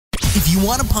If you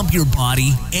want to pump your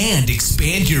body and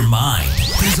expand your mind,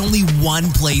 there's only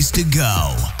one place to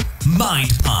go.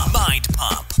 Mind Pump. Mind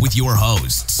Pump with your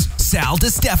hosts, Sal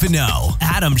DiStefano,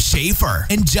 Adam Schaefer,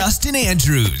 and Justin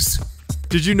Andrews.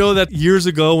 Did you know that years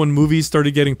ago when movies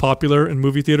started getting popular in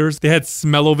movie theaters, they had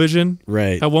smell-o-vision?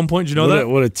 Right. At one point, did you know that?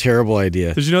 What a terrible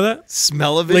idea. Did you know that?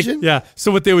 Smell-o-vision? Like, yeah.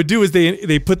 So what they would do is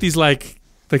they put these like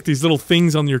these little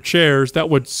things on your chairs that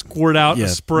would squirt out a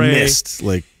spray. Mist,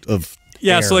 like, of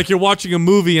air. So like you're watching a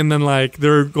movie and then like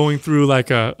they're going through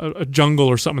like a jungle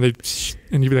or something,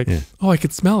 and you'd be like, oh, I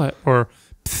could smell it, or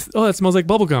oh, that smells like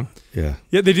bubblegum. Yeah.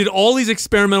 Yeah, they did all these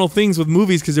experimental things with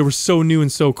movies because they were so new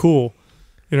and so cool.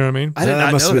 You know what I mean? I did not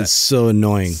That must know have been that. so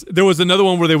annoying. There was another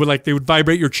one where they would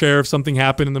vibrate your chair if something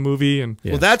happened in the movie, and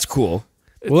Well, that's cool.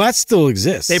 Well, that still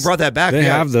exists. They brought that back. They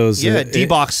yeah. have those. Yeah,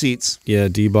 D-box seats. Yeah,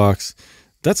 D-box.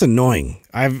 That's annoying.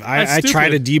 I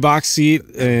tried a D-box seat,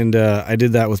 and I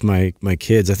did that with my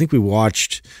kids. I think we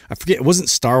watched, I forget, it wasn't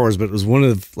Star Wars, but it was one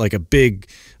of like a big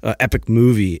epic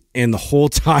movie, and the whole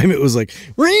time it was like,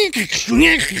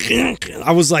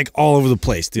 I was like all over the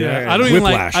place, dude. I don't even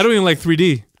like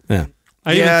 3D. Yeah.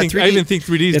 I even think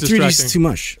 3D is distracting. 3D is too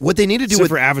much. What they need to do Except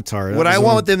with for Avatar. What I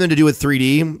want them to do with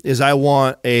 3D is I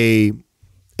want a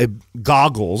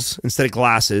goggles instead of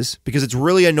glasses, because it's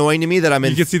really annoying to me that I'm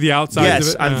in. You can see the outside. Yes,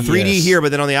 of it. I'm 3D Yes. here,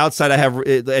 but then on the outside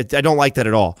I don't like that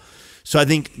at all. So I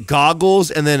think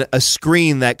goggles and then a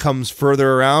screen that comes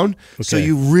further around, so Okay.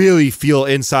 you really feel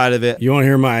inside of it. You want to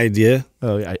hear my idea?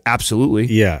 Oh, yeah, absolutely.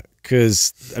 Yeah,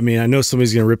 because I mean, I know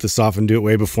somebody's gonna rip this off and do it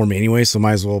way before me anyway, so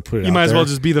might as well put it. You might as well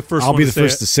just be the first. I'll one be to the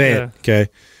first to say Yeah. it. Okay,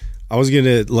 I was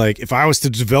gonna if I was to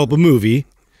develop a movie,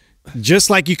 just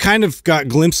like you kind of got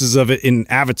glimpses of it in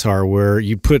Avatar, where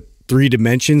you put 3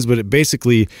 dimensions, but it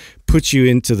basically puts you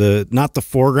into not the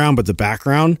foreground but the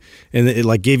background, and it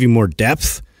like gave you more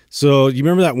depth. So you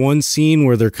remember that one scene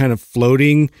where they're kind of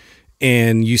floating,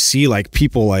 and you see like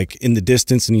people like in the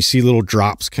distance, and you see little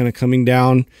drops kind of coming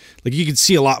down. Like you could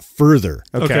see a lot further.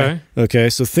 Okay.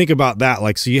 So think about that.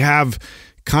 Like, so you have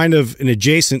kind of an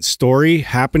adjacent story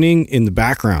happening in the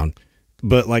background,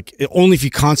 but like only if you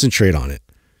concentrate on it.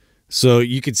 So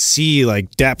you could see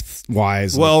like depth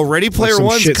wise. Well, like, Ready Player some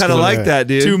One's shit's kind of going like on. that,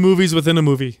 dude. 2 movies within a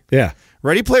movie. Yeah.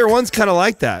 Ready Player One's kind of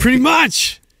like that. Pretty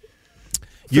much.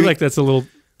 I feel like that's a little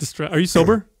Are you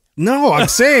sober? No, I'm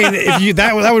saying if you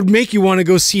that would make you want to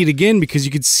go see it again, because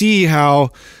you could see how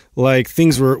like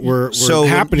things were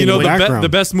happening You know, in the background. the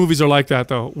best movies are like that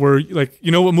though. Where like,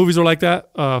 you know what movies are like that?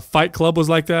 Fight Club was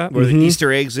like that. Where the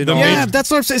Easter eggs and all. Yeah,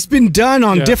 that's what I'm saying. It's been done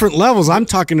on different levels. I'm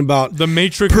talking about The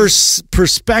Matrix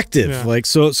perspective. Yeah. Like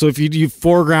so if you do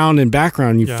foreground and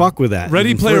background, you fuck with that.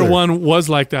 Ready even Player further. One was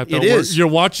like that though. It where is. You're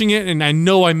watching it, and I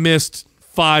know I missed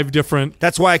 5 different.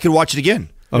 That's why I could watch it again.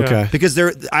 Okay. Because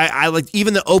I like,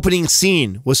 even the opening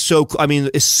scene was so cool. I mean,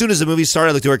 as soon as the movie started,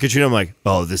 I looked at Katrina, I'm like,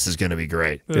 oh, this is going to be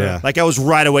great. Yeah. Like I was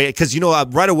right away, because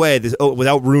right away,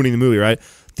 without ruining the movie, right?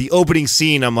 The opening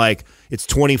scene, I'm like, it's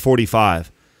 2045.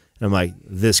 And I'm like,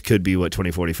 this could be what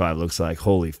 2045 looks like.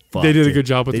 Holy fuck. They did a dude. good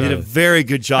job with They that. did a very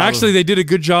good job. Actually, they did a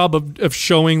good job of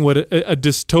showing what a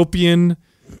dystopian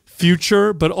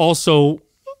future, but also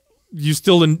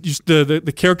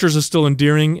the characters are still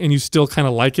endearing, and you still kind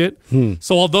of like it.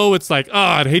 So although it's like,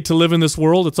 I'd hate to live in this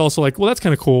world, it's also like, well, that's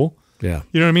kind of cool. Yeah.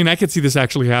 You know what I mean? I could see this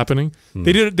actually happening.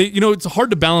 It's hard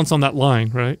to balance on that line,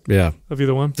 right? Yeah. Of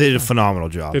either one. They did a phenomenal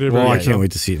job. They did a Well, very I good can't job.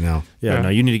 wait to see it now. Yeah, no,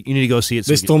 you need to go see it.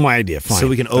 They stole my idea. Fine. So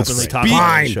we can That's openly great. talk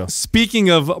about the show. Speaking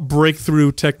of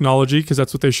breakthrough technology, because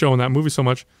that's what they show in that movie so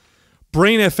much,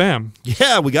 Brain FM.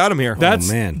 Yeah, we got him here.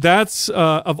 That's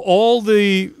of all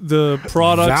the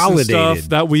products and stuff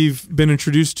that we've been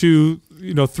introduced to,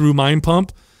 through Mind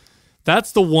Pump,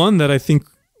 that's the one that I think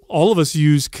all of us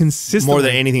use consistently. More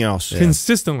than anything else.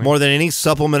 Consistently. More than any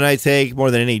supplement I take, more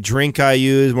than any drink I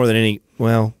use, more than any,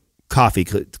 coffee.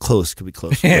 Close. Could be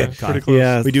close. Pretty close.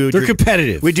 Yeah, they're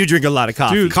competitive. We do drink a lot of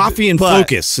coffee. Dude, coffee and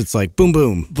focus. It's like boom,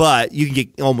 boom. But you can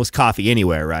get almost coffee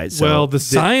anywhere, right? So the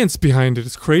science behind it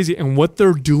is crazy, and what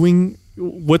they're doing,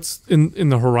 what's in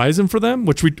the horizon for them,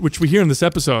 which we hear in this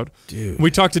episode. Dude.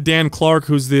 We talked to Dan Clark,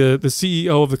 who's the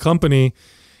CEO of the company,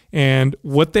 and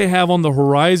what they have on the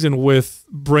horizon with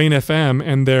Brain FM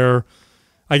and their,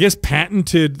 I guess,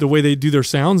 patented the way they do their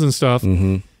sounds and stuff.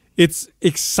 Mm-hmm. It's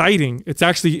exciting. It's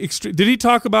actually Did he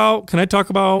talk about? Can I talk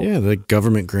about? Yeah, the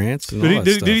government grants. And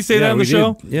Did he say that on the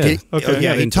show? Yeah.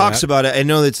 Yeah, he talks about it. I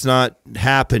know it's not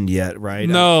happened yet, right?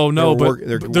 No,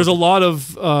 but there's a lot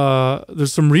of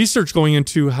there's some research going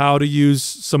into how to use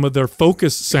some of their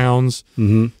focus sounds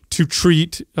to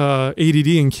treat ADD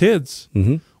in kids,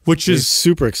 which is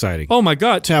super exciting. Oh my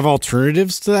God. To have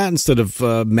alternatives to that instead of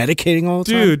medicating all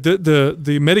the time. Dude,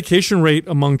 the medication rate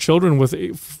among children with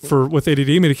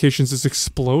ADD medications is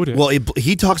exploded. Well,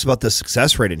 he talks about the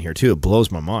success rate in here too. It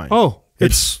blows my mind. Oh,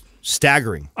 it's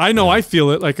staggering. I know. I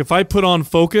feel it. Like if I put on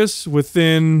focus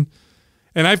within,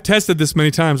 and I've tested this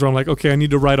many times where I'm like, okay, I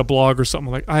need to write a blog or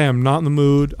something. Like I am not in the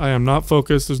mood. I am not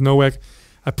focused. There's no way.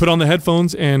 I put on the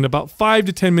headphones, and about 5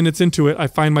 to 10 minutes into it, I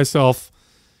find myself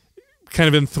kind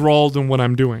of enthralled in what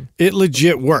I'm doing. It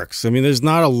legit works. I mean, there's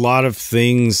not a lot of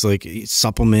things like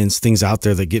supplements, things out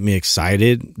there that get me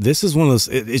excited. This is one of those,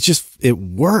 it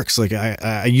works. Like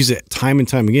I use it time and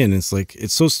time again. It's like, it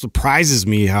so surprises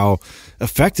me how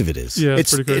effective it is. Yeah,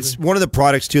 it's pretty crazy. It's one of the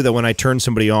products too that when I turn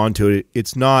somebody on to it,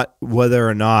 it's not whether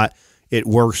or not it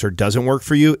works or doesn't work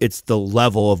for you. It's the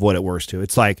level of what it works to.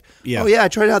 It's like, oh yeah, I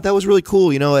tried it out. That was really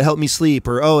cool. You know, it helped me sleep,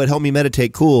 or oh, it helped me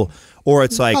meditate. Cool. Or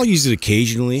it's like, I'll use it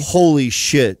occasionally. Holy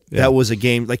shit, that was a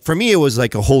game. Like for me, it was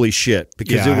like a holy shit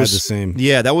because it was the same.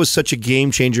 Yeah, that was such a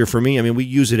game changer for me. I mean, we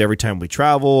use it every time we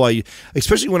travel.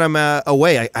 Especially when I'm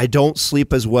away. I don't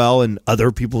sleep as well in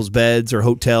other people's beds or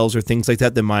hotels or things like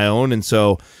that than my own, and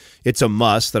so it's a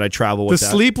must that I travel with. The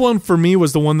sleep one for me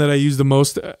was the one that I used the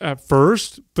most at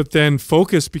first, but then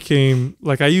focus became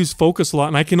like I use focus a lot,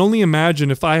 and I can only imagine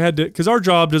if I had to, because our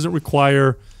job doesn't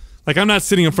require, like I'm not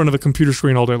sitting in front of a computer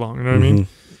screen all day long, you know what I mean?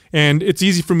 And it's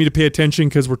easy for me to pay attention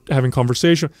because we're having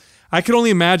conversation. I could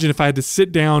only imagine if I had to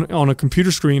sit down on a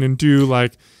computer screen and do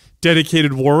like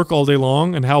dedicated work all day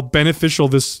long, and how beneficial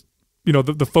this, you know,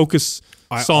 the focus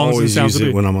songs and sounds use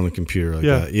it when I'm on the computer like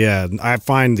that. Yeah, I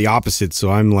find the opposite.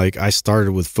 So I'm like, I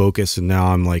started with focus, and now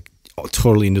I'm like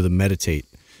totally into the meditate.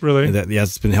 Really? And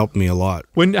it's been helping me a lot.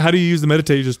 How do you use the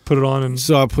meditate? You just put it on, and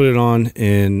so I put it on,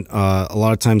 and a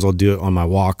lot of times I'll do it on my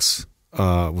walks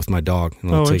with my dog,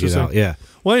 and I'll take it out. Yeah.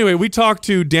 Well, anyway, we talked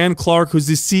to Dan Clark, who's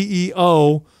the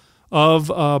CEO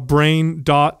of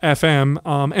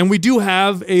Brain.fm, and we do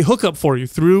have a hookup for you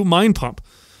through Mind Pump.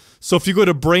 So if you go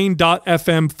to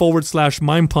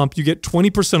brain.fm/Mind Pump, you get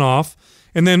 20% off.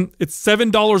 And then it's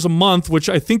 $7 a month, which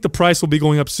I think the price will be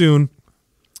going up soon.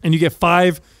 And you get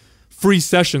 5 free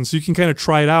sessions. So you can kind of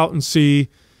try it out and see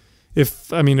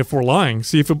if we're lying.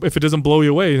 See if it doesn't blow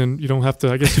you away, then you don't have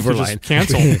to, I guess you could just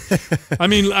cancel. we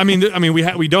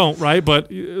don't, right?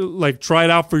 But like try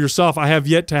it out for yourself. I have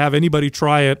yet to have anybody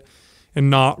try it and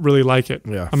not really like it.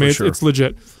 Yeah, I mean, it's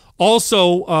legit.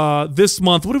 Also, this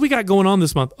month, what do we got going on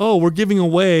this month? Oh, we're giving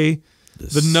away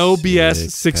the No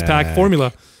BS six-pack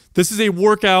formula. This is a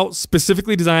workout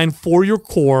specifically designed for your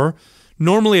core.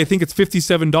 Normally, I think it's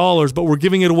 $57, but we're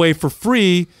giving it away for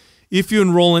free if you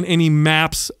enroll in any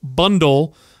MAPS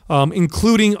bundle,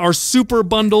 including our Super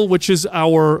Bundle, which is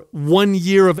our 1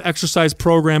 year of exercise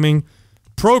programming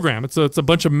program. It's a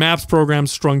bunch of MAPS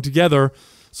programs strung together.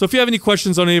 So if you have any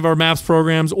questions on any of our MAPS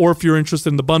programs, or if you're interested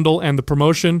in the bundle and the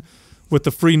promotion with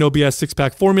the free No BS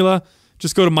six-pack formula,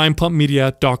 just go to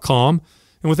mindpumpmedia.com.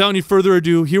 And without any further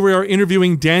ado, here we are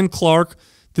interviewing Dan Clark,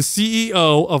 the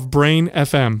CEO of Brain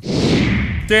FM.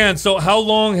 Dan, so how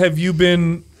long have you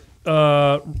been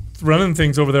running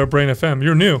things over there at Brain FM?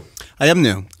 You're new. I am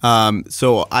new.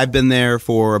 So I've been there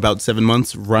for about 7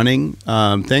 months running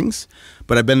things,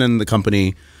 but I've been in the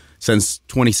company since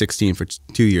 2016 for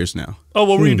 2 years now. Oh,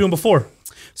 what were you doing before?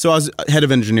 So I was head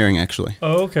of engineering, actually.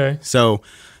 Oh, okay. So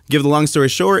give the long story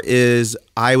short is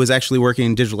I was actually working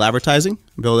in digital advertising,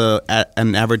 built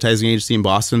an advertising agency in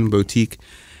Boston, boutique,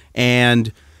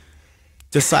 and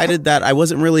decided that I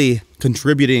wasn't really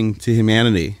contributing to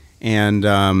humanity, and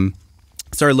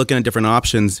started looking at different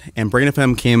options, and Brain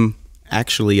FM came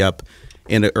actually up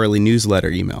in an early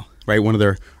newsletter email, right? One of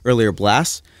their earlier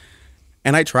blasts.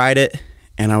 And I tried it,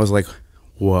 and I was like,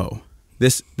 whoa,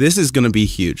 this is going to be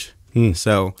huge.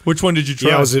 So, which one did you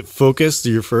try? Yeah, was it Focus,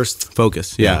 your first?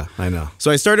 Focus, yeah. I know.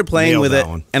 So I started playing with it,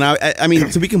 and I mean,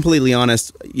 to be completely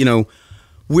honest, you know,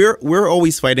 we're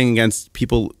always fighting against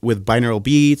people with binaural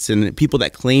beats and people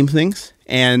that claim things.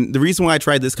 And the reason why I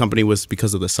tried this company was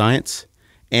because of the science,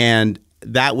 and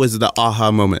that was the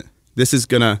aha moment. This is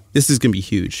gonna be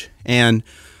huge. And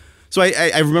so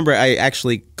I remember I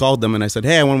actually called them and I said,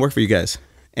 hey, I want to work for you guys.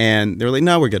 And they were like,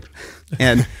 no, we're good.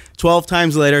 And 12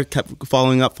 times later, kept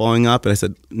following up. And I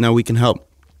said, no, we can help.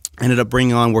 Ended up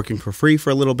bringing on working for free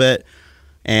for a little bit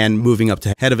and moving up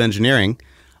to head of engineering.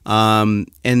 And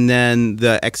then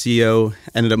the ex-CEO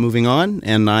ended up moving on,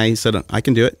 and I said, I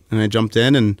can do it. And I jumped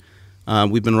in, and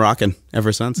we've been rocking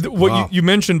ever since. You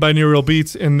mentioned binaural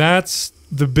beats, and that's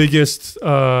the biggest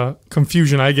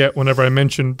confusion I get whenever I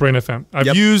mention Brain FM.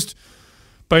 I've used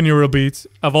binaural beats.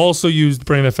 I've also used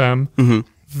Brain FM. Mm-hmm.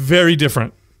 Very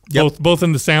different, both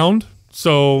in the sound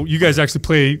So you guys actually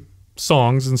play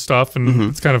songs and stuff, and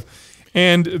it's kind of,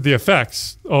 and the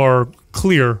effects are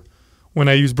clear when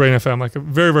I use Brain FM, like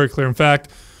very, very clear. In fact,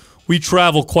 we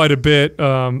travel quite a bit.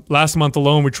 Last month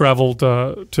alone, we traveled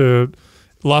to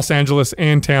Los Angeles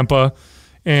and Tampa.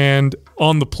 And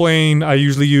on the plane, I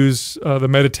usually use the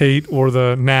Meditate or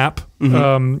the Nap,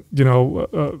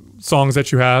 songs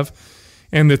that you have.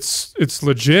 And it's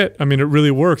legit. I mean, it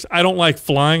really works. I don't like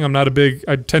flying. I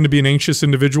tend to be an anxious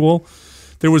individual.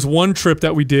 There was one trip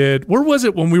that we did. Where was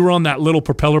it when we were on that little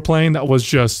propeller plane that was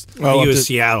just... Oh, it was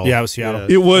Seattle. Yeah, it was Seattle.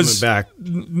 It was... back.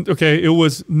 Okay, it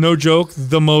was, no joke,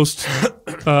 the most...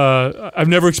 I've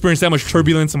never experienced that much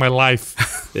turbulence in my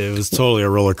life. It was totally a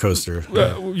roller coaster.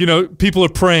 People are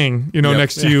praying,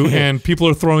 next to you, and people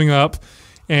are throwing up,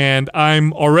 and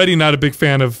I'm already not a big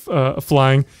fan of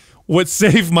flying. What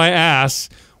saved my ass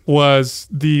was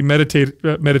the meditation,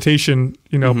 Brain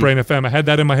FM. I had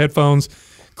that in my headphones,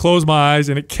 closed my eyes,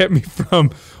 and it kept me from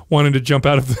wanting to jump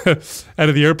out of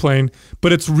the airplane.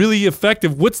 But it's really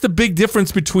effective. What's the big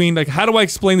difference between, how do I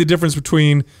explain the difference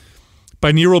between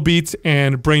binaural beats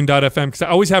and brain.fm? Because I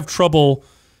always have trouble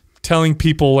telling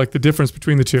people the difference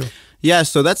between the two. Yeah,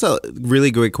 so that's a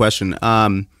really great question.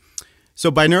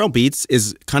 So binaural beats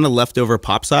is kind of leftover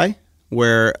pop sci,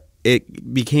 where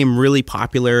it became really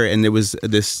popular, and there was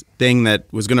this thing that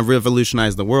was going to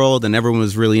revolutionize the world, and everyone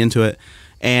was really into it.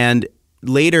 And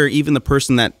later, even the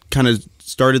person that kind of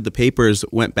started the papers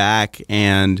went back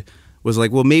and was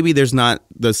like, well, maybe there's not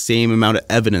the same amount of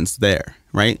evidence there,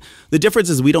 right? The difference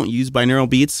is we don't use binaural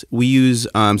beats. We use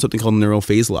something called neural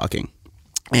phase locking.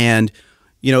 And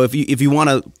if you want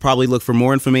to probably look for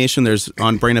more information, there's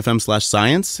on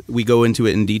brainfm/science. We go into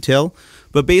it in detail.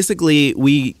 But basically,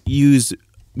 we use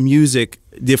music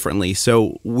differently.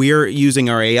 So we're using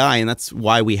our AI, and that's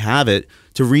why we have it,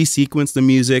 to resequence the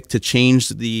music, to change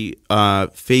the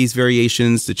phase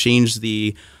variations, to change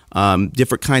the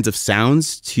different kinds of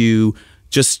sounds, to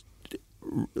just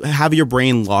have your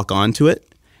brain lock onto it.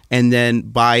 And then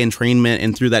by entrainment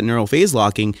and through that neural phase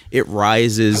locking, it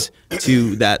rises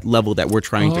to that level that we're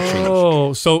trying to change.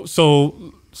 Oh,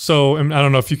 so, and I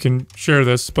don't know if you can share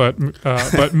this, but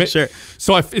Sure.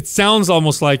 So it sounds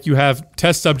almost like you have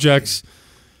test subjects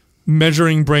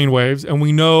measuring brain waves, and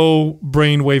we know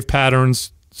brain wave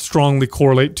patterns strongly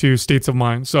correlate to states of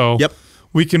mind. So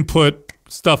we can put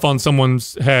stuff on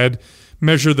someone's head,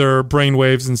 measure their brain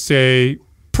waves, and say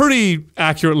pretty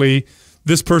accurately,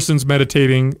 this person's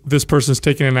meditating, this person's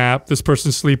taking a nap, this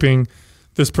person's sleeping,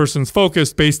 this person's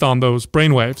focused based on those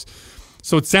brain waves.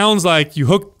 So it sounds like you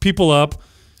hook people up,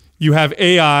 you have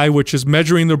AI, which is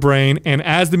measuring their brain, and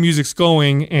as the music's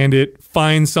going and it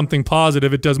finds something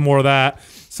positive, it does more of that.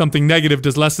 Something negative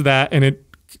does less of that, and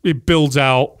it builds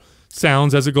out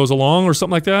sounds as it goes along, or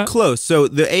something like that? Close. So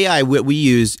the AI what we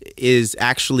use is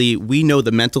actually, we know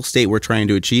the mental state we're trying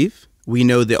to achieve. We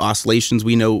know the oscillations.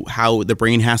 We know how the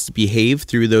brain has to behave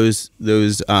through those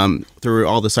through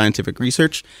all the scientific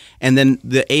research. And then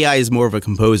the AI is more of a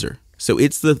composer. So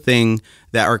it's the thing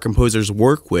that our composers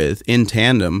work with in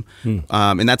tandem,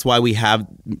 and that's why we have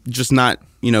just not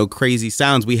crazy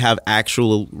sounds. We have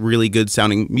actual really good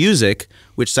sounding music,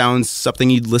 which sounds something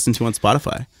you'd listen to on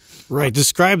Spotify. Right.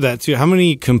 Describe that too. How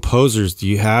many composers do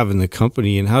you have in the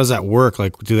company, and how does that work?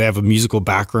 Do they have a musical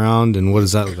background, and what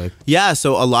does that look like? Yeah.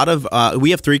 So a lot of we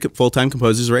have 3 full-time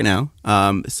composers right now.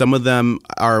 Some of them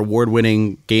are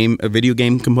award-winning video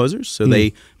game composers, so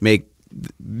they make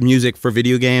music for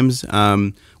video games.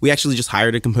 We actually just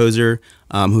hired a composer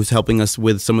who's helping us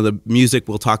with some of the music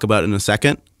we'll talk about in a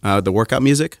second, the workout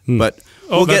music. But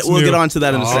we'll get onto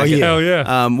that in a second. Yeah. Hell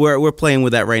yeah. We're playing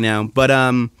with that right now.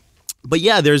 But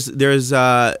yeah, there's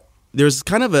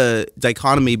kind of a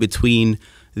dichotomy between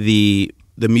the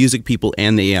music people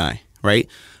and the AI, right?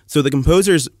 So the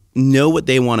composers know what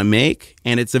they want to make,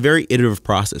 and it's a very iterative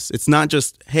process. It's not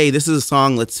just, hey, this is a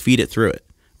song, let's feed it through it.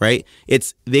 Right?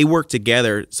 They work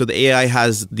together. So the AI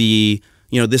has this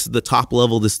is the top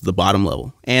level, this is the bottom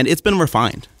level. And it's been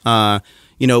refined.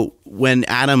 When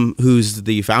Adam, who's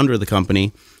the founder of the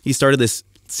company, he started this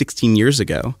 16 years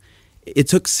ago, it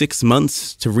took 6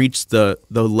 months to reach the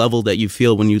level that you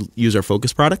feel when you use our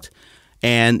Focus product.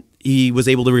 And he was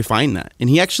able to refine that. And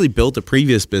he actually built a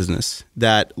previous business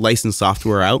that licensed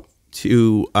software out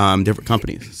to different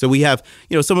companies. So we have,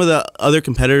 some of the other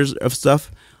competitors of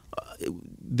stuff,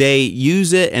 they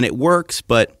use it and it works,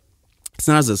 but it's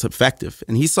not as effective.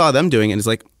 And he saw them doing it and he's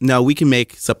like, no, we can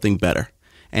make something better.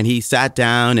 And he sat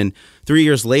down, and 3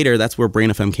 years later, that's where Brain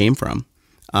FM came from.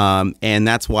 And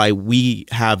that's why we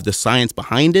have the science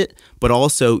behind it, but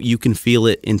also you can feel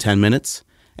it in 10 minutes.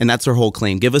 And that's our whole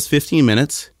claim. Give us 15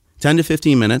 minutes, 10 to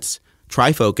 15 minutes,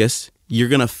 try Focus. you're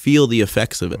gonna feel the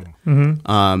effects of it.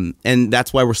 And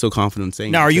that's why we're so confident in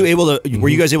saying. Now, are you able to? Were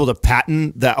you guys able to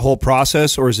patent that whole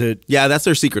process, or is it? Yeah, that's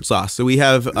our secret sauce. So we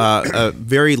have a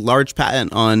very large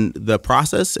patent on the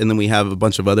process, and then we have a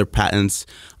bunch of other patents,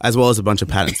 as well as a bunch of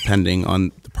patents pending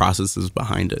on the processes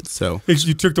behind it. So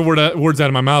you took the words out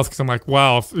of my mouth, because I'm like,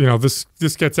 wow, if, you know, this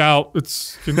gets out,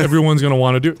 everyone's gonna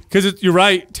want to do it. Because you're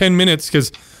right, 10 minutes.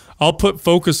 Because I'll put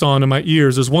focus on in my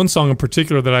ears. There's one song in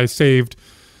particular that I saved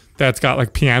that's got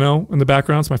like piano in the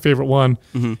background. It's my favorite one.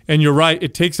 And you're right.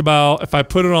 It takes about, if I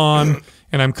put it on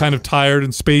and I'm kind of tired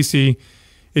and spacey,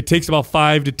 it takes about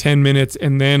 5 to 10 minutes.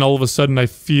 And then all of a sudden I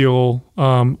feel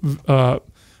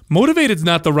motivated is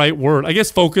not the right word. I guess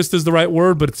focused is the right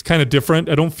word, but it's kind of different.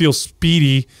 I don't feel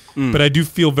speedy, but I do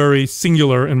feel very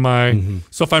singular in my,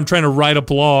 so if I'm trying to write a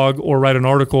blog or write an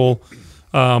article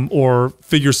or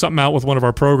figure something out with one of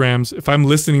our programs, if I'm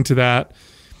listening to that,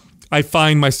 I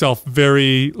find myself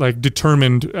very like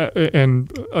determined and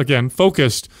again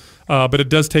focused, but it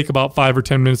does take about 5 or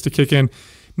 10 minutes to kick in.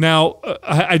 Now,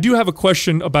 I do have a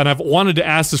question about. I've wanted to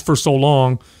ask this for so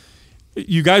long.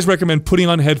 You guys recommend putting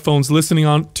on headphones, listening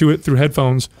on to it through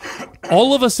headphones.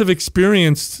 All of us have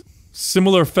experienced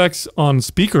similar effects on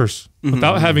speakers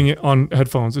without having it on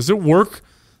headphones. Does it work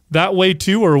that way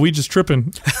too, or are we just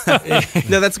tripping?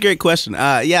 No, that's a great question.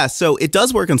 Yeah, so it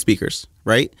does work on speakers,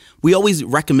 right? We always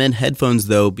recommend headphones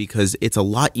though, because it's a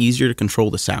lot easier to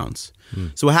control the sounds.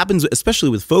 So what happens, especially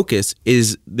with focus,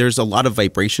 is there's a lot of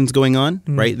vibrations going on,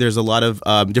 right? There's a lot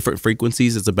of different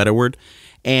frequencies, is a better word.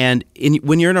 And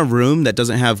when you're in a room that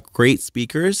doesn't have great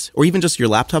speakers, or even just your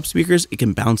laptop speakers, it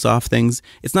can bounce off things.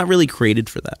 It's not really created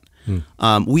for that.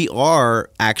 We are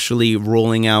actually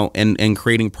rolling out and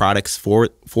creating products for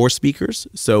speakers.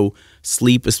 So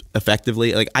sleep is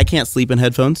effectively, like I can't sleep in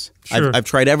headphones. Sure. I've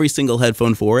tried every single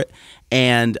headphone for it,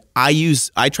 and I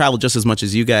travel just as much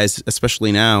as you guys,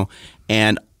 especially now,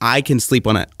 and I can sleep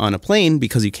on a plane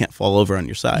because you can't fall over on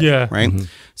your side. Yeah. Right.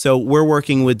 So we're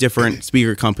working with different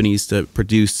speaker companies to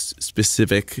produce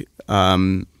specific,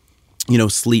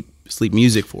 sleep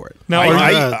music for it. Now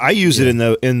I use it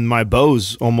in my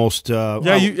Bose almost.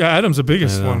 Adam's the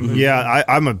biggest one. Yeah,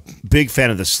 I'm a big fan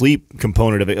of the sleep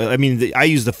component of it. I mean, I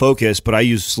use the focus, but I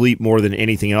use sleep more than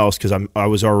anything else because I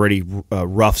was already a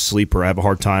rough sleeper. I have a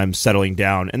hard time settling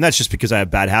down, and that's just because I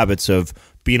have bad habits of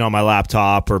being on my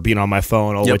laptop or being on my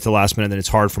phone all the way to the last minute. And then it's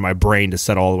hard for my brain to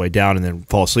settle all the way down and then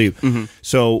fall asleep.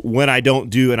 So when I don't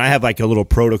do, and I have like a little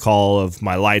protocol of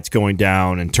my lights going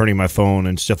down and turning my phone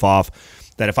and stuff off,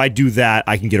 that if I do that,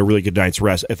 I can get a really good night's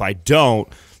rest. If I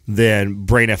don't, then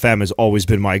Brain FM has always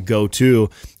been my go-to.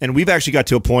 And we've actually got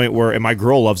to a point where, and my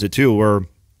girl loves it too, where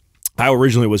I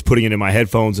originally was putting it in my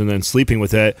headphones and then sleeping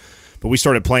with it. But we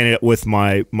started playing it with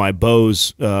my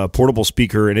Bose portable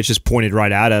speaker, and it just pointed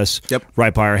right at us,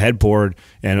 right by our headboard,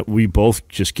 and we both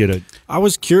just get a... I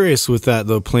was curious with that,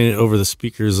 though, playing it over the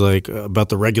speakers, like, about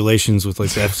the regulations with,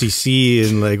 like, the FCC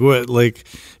and, like, what, like,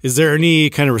 is there any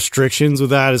kind of restrictions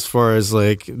with that as far as,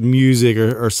 like, music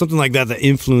or something like that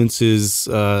influences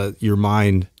your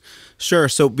mind? Sure.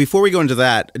 So before we go into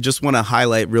that, I just want to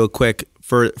highlight real quick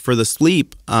for the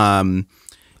sleep,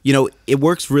 it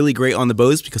works really great on the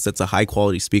Bose because it's a high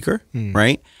quality speaker,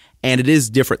 right? And it is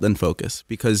different than focus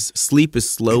because sleep is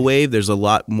slow wave. There's a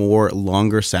lot more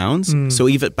longer sounds. So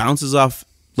if it bounces off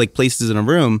like places in a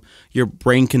room, your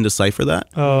brain can decipher that.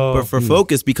 But for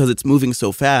focus, because it's moving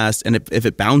so fast, and if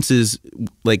it bounces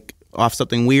like off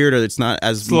something weird, or it's not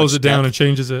as slows much it down depth, and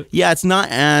changes it. Yeah, it's not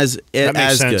as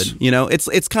good.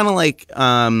 It's kind of like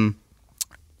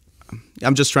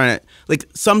I'm just trying to, like,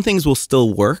 some things will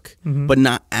still work, but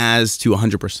not as to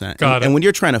 100%. Got it. And when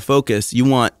you're trying to focus, you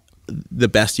want the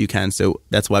best you can. So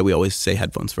that's why we always say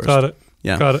headphones first. Got it.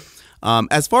 Yeah. Got it.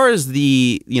 As far as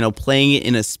the, playing it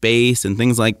in a space and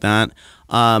things like that,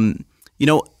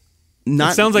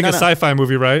 it sounds like a sci-fi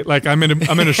movie, right? Like I'm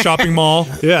in a shopping mall,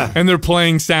 and they're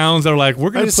playing sounds that are like, we're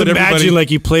going to put everybody.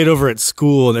 Like you played over at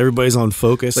school and everybody's on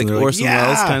focus, like Orson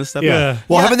Welles kind of stuff. Yeah.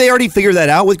 Well, haven't they already figured that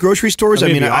out with grocery stores? I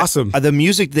mean, awesome. The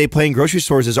music they play in grocery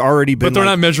stores has already been. But they're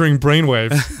not measuring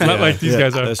brainwaves, not like these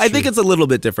guys are. I think it's a little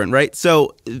bit different, right?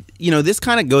 So, this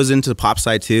kind of goes into the pop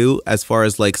side too, as far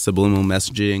as like subliminal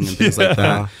messaging and things like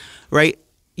that, right?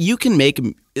 You can make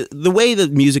the way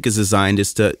that music is designed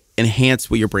is to enhance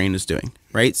what your brain is doing,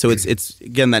 right? So it's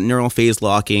again that neural phase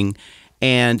locking,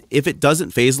 and if it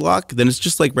doesn't phase lock, then it's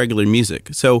just like regular music.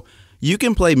 So you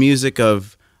can play music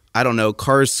of, I don't know,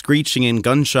 cars screeching and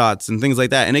gunshots and things like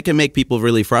that, and it can make people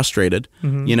really frustrated,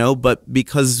 but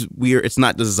because it's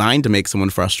not designed to make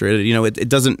someone frustrated, it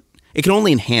doesn't. It can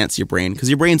only enhance your brain because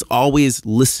your brain's always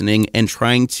listening and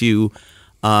trying to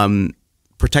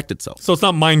protect itself. So it's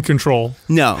not mind control.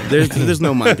 No, there's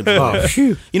no mind control.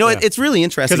 It's really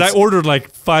interesting. Because I ordered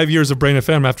like 5 years of Brain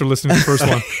FM after listening to the first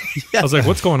one. I was like,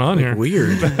 what's going on here?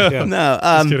 Weird. No,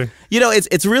 just kidding.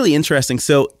 It's really interesting.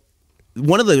 So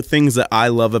one of the things that I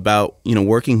love about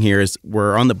working here is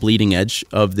we're on the bleeding edge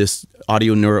of this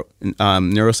audio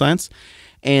neuroscience,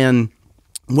 and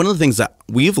one of the things that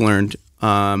we've learned,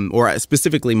 or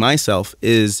specifically myself,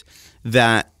 is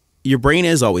that your brain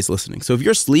is always listening. So if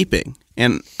you're sleeping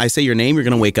and I say your name, you're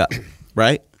going to wake up,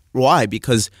 right? Why?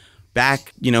 Because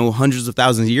back, hundreds of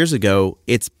thousands of years ago,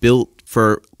 it's built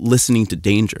for listening to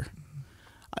danger.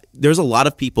 There's a lot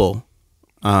of people,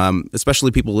 especially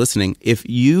people listening, if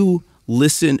you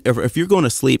listen, if you're going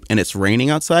to sleep and it's raining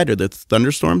outside or there's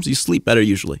thunderstorms, you sleep better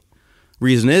usually.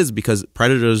 Reason is because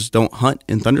predators don't hunt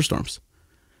in thunderstorms.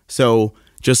 So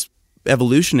just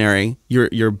evolutionary,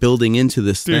 you're building into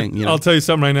this thing. I'll tell you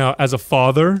something right now. As a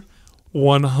father,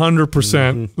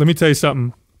 100%. Let me tell you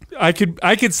something. I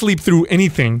could sleep through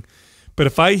anything, but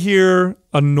if I hear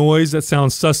a noise that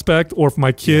sounds suspect, or if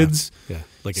my kids,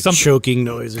 like a choking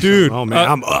noise, or dude, something. Oh man,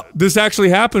 I'm up. This actually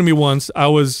happened to me once. I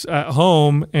was at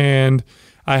home and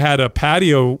I had a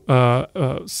patio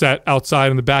set outside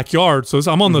in the backyard. So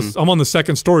I'm on the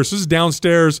second story. So this is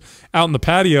downstairs out in the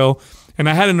patio, and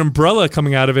I had an umbrella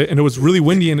coming out of it, and it was really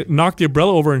windy, and it knocked the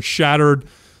umbrella over and shattered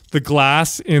the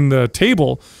glass in the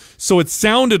table. So it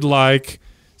sounded like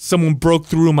someone broke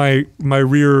through my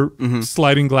rear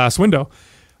sliding glass window.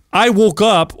 I woke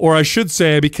up, or I should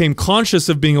say I became conscious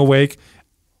of being awake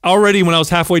already when I was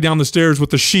halfway down the stairs with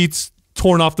the sheets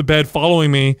torn off the bed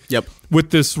following me. Yep.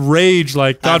 With this rage,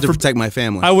 like, I have to protect my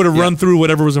family. I would have run through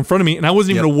whatever was in front of me, and I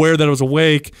wasn't even aware that I was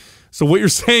awake. So what you're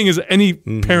saying is any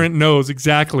parent knows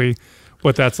exactly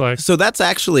what that's like. So that's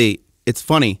actually, it's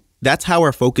funny. That's how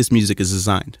our focus music is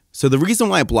designed. So the reason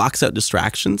why it blocks out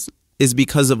distractions is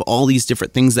because of all these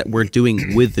different things that we're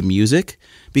doing with the music,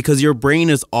 because your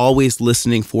brain is always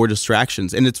listening for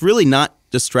distractions. And it's really not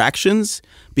distractions,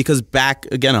 because back,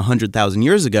 again, 100,000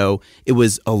 years ago, it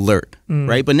was alert,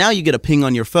 right? But now you get a ping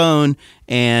on your phone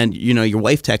and, your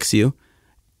wife texts you.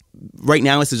 Right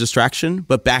now it's a distraction,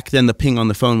 but back then the ping on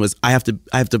the phone was, I have to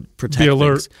protect Be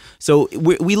alert. things. So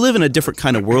we live in a different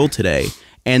kind of world today.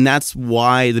 And that's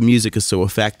why the music is so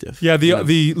effective. Yeah,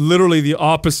 the literally the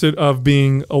opposite of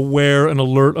being aware and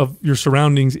alert of your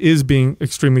surroundings is being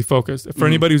extremely focused. For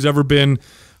anybody who's ever been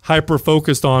hyper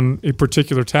focused on a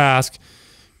particular task,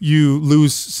 you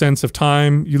lose sense of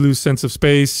time, you lose sense of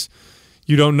space,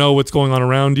 you don't know what's going on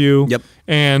around you. Yep.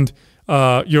 And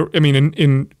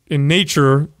in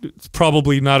nature, it's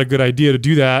probably not a good idea to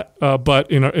do that. But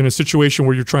in a situation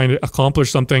where you're trying to accomplish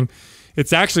something,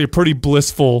 it's actually a pretty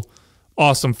blissful,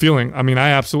 awesome feeling. I mean, I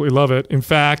absolutely love it. In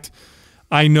fact,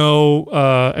 I know,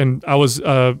 and I was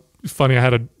funny. I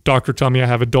had a doctor tell me I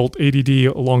have adult ADD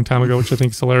a long time ago, which I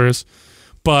think is hilarious.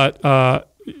 But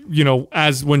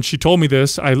as when she told me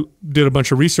this, I did a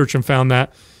bunch of research and found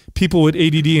that people with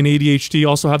ADD and ADHD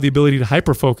also have the ability to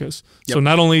hyperfocus. Yep. So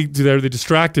not only are they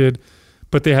distracted,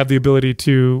 but they have the ability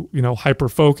to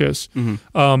hyperfocus.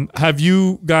 Have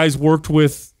you guys worked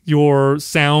with your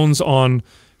sounds on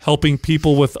helping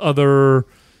people with other,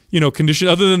 conditions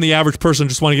other than the average person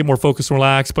just want to get more focused and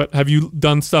relaxed? But have you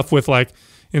done stuff with like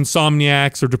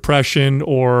insomniacs or depression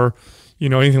or,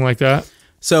 anything like that?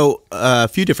 So a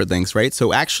few different things, right?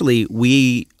 So actually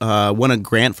we won a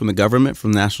grant from the government,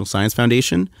 from the National Science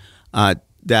Foundation,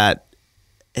 that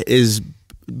is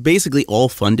basically all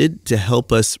funded to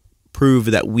help us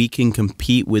prove that we can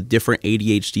compete with different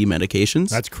ADHD medications.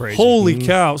 That's crazy. Holy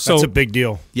cow. So that's a big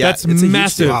deal. Yeah, that's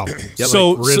massive. Wow. Yep.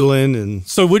 So like Ritalin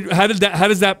and how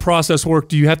does that process work?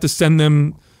 Do you have to send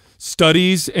them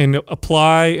studies and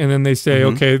apply, and then they say,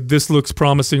 okay, this looks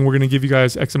promising, we're going to give you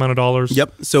guys X amount of dollars?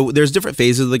 Yep. So there's different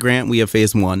phases of the grant. We have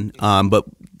phase one, but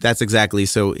that's exactly.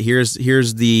 So here's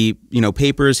the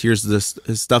papers. Here's the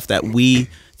stuff that we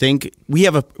think we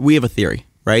have a theory,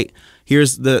 right?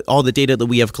 Here's all the data that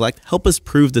we have collected. Help us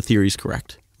prove the theory is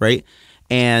correct, right?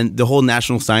 And the whole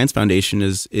National Science Foundation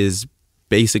is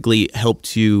basically help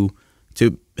to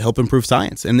help improve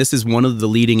science. And this is one of the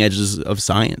leading edges of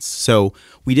science. So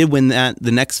we did win that.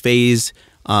 The next phase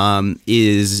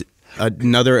is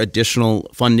another additional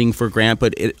funding for grant,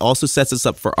 but it also sets us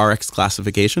up for RX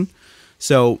classification.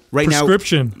 So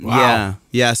prescription. Wow.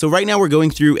 Yeah. So right now we're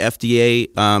going through FDA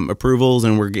approvals,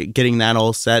 and we're getting that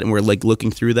all set, and we're like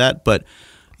looking through that. But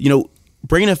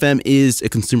Brain FM is a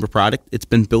consumer product. It's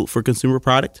been built for consumer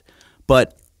product,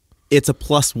 but it's a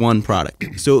 +1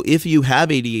 product. So if you have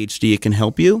ADHD, it can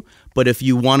help you. But if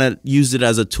you want to use it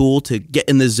as a tool to get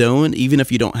in the zone, even if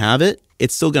you don't have it,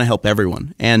 it's still going to help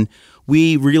everyone. And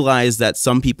we realize that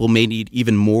some people may need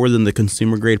even more than the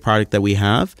consumer grade product that we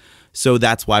have. So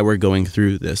that's why we're going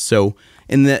through this. So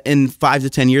in 5 to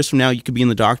 10 years from now, you could be in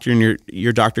the doctor and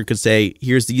your doctor could say,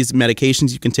 here's these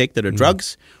medications you can take that are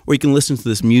drugs, or you can listen to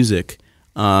this music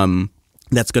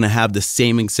that's going to have the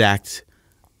same exact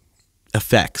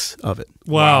effects of it.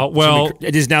 Wow. Well,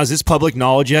 is this public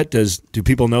knowledge yet? Do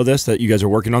people know this, that you guys are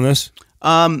working on this?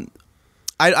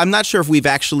 I'm not sure if we've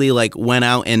actually like went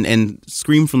out and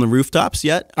screamed from the rooftops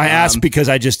yet. I asked because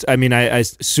I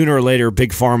sooner or later,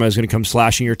 Big Pharma is going to come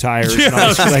slashing your tires.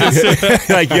 Yeah,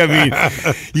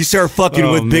 You start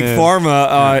fucking with Big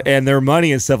Pharma and their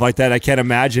money and stuff like that. I can't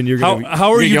imagine you're going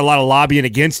to get a lot of lobbying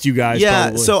against you guys. Yeah.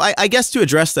 Probably. So I guess to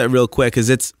address that real quick,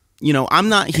 because it's, I'm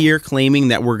not here claiming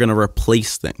that we're going to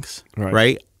replace things,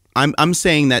 right? I'm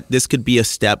saying that this could be a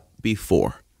step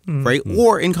before. Right,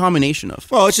 or in combination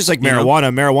of. Well, it's just like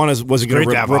marijuana. Marijuana wasn't going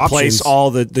to replace all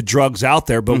the drugs out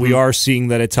there, but we are seeing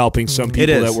that it's helping some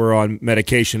people that were on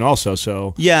medication also.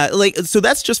 So yeah, so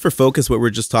that's just for focus what we're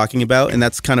just talking about, and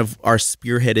that's kind of our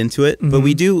spearhead into it. But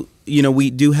we do, we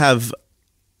do have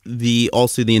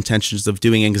also the intentions of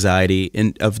doing anxiety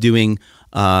and of doing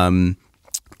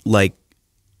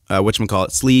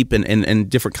sleep and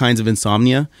different kinds of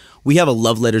insomnia. We have a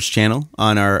love letters channel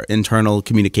on our internal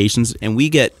communications, and we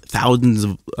get thousands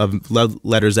of love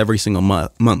letters every single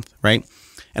month, right?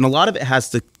 And a lot of it has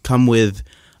to come with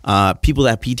people that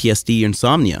have PTSD or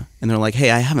insomnia, and they're like, hey,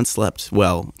 I haven't slept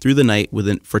well through the night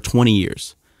for 20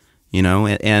 years,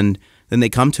 and then they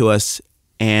come to us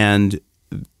and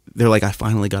they're like, I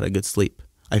finally got a good sleep.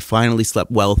 I finally slept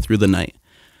well through the night.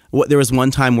 There was one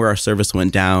time where our service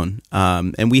went down,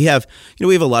 and we have a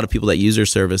lot of people that use our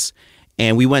service,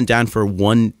 and we went down for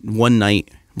one night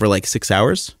for like 6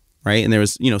 hours, right? And there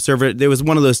was there was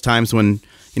one of those times when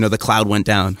the cloud went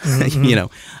down.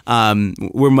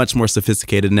 We're much more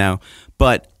sophisticated now,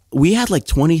 but we had like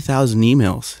 20,000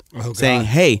 emails saying,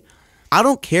 hey, I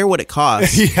don't care what it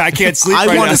costs. Yeah, I can't sleep.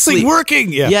 I want to sleep.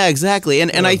 Working. Yeah, exactly.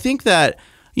 And I think that.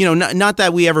 Not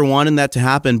that we ever wanted that to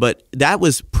happen, but that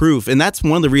was proof. And that's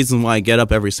one of the reasons why I get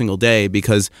up every single day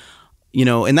because,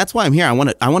 and that's why I'm here. I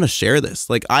want to share this.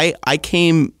 Like I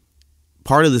came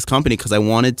part of this company because I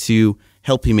wanted to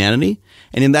help humanity.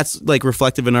 And then that's like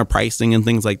reflective in our pricing and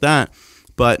things like that.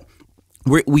 But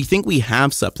we think we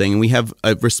have something and we have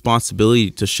a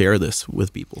responsibility to share this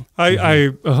with people.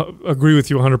 I agree with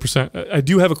you 100%. I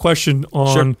do have a question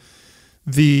on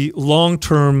the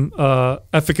long-term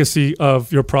efficacy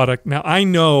of your product. Now, I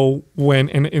know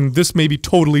and this may be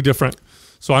totally different,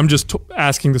 so I'm just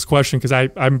asking this question because I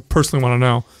personally want to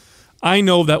know. I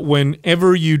know that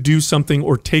whenever you do something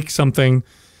or take something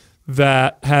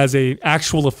that has an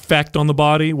actual effect on the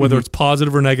body, whether it's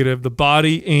positive or negative, the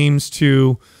body aims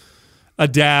to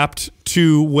adapt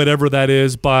to whatever that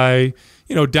is by,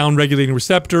 down-regulating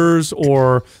receptors,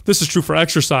 or this is true for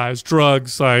exercise,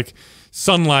 drugs, like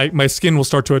sunlight, my skin will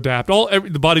start to adapt.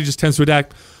 The body just tends to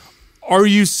adapt. Are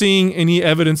you seeing any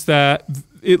evidence that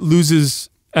it loses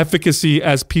efficacy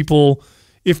if people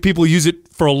use it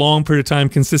for a long period of time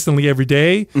consistently every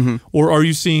day? Or are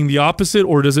you seeing the opposite,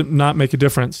 or does it not make a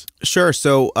difference? Sure.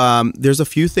 So there's a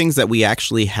few things that we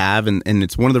actually have, and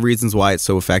it's one of the reasons why it's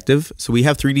so effective. So we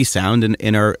have 3D sound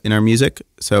in our music.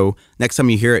 So next time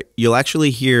you hear it, you'll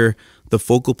actually hear the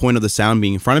focal point of the sound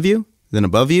being in front of you, then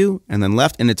above you, and then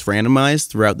left, and it's randomized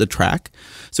throughout the track.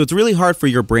 So it's really hard for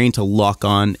your brain to lock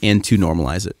on and to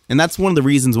normalize it. And that's one of the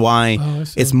reasons why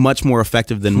it's much more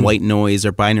effective than white noise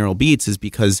or binaural beats, is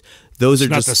because those are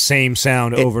not just the same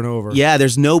sound over and over. Yeah,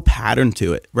 there's no pattern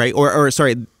to it, right? Or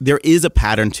sorry, there is a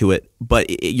pattern to it,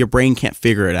 but your brain can't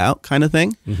figure it out, kind of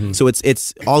thing. So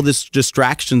it's all this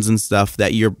distractions and stuff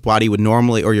that your body would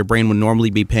normally, or your brain would normally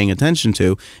be paying attention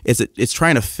to. It's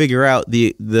trying to figure out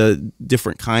the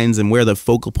different kinds and where the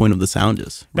focal point of the sound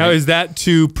is. Right? Now, is that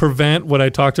to prevent what I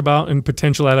talked about in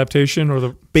potential adaptation, or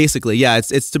the? Basically, yeah,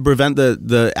 it's to prevent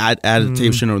the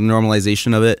adaptation or the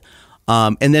normalization of it.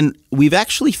 And then we've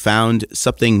actually found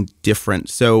something different.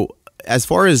 So as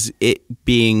far as it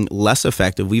being less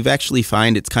effective, we've actually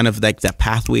find it's kind of like that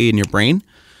pathway in your brain.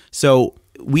 So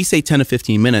we say 10 to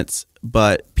 15 minutes,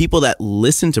 but people that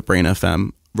listen to Brain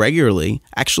FM regularly,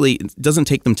 actually it doesn't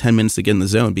take them 10 minutes to get in the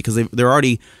zone because they're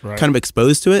already kind of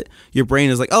exposed to it. Your brain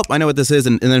is like, oh, I know what this is.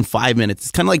 And then 5 minutes.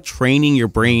 It's kind of like training your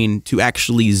brain to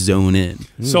actually zone in.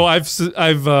 So I've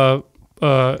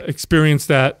experienced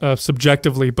that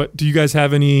subjectively, but do you guys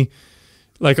have any,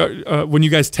 like when you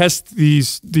guys test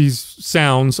these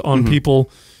sounds on people,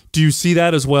 do you see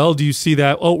that as well? Do you see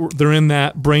that, they're in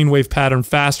that brainwave pattern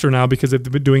faster now because they've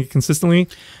been doing it consistently?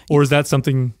 Or is that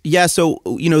something? Yeah, so,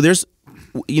 there's,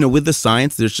 with the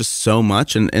science, there's just so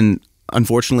much. And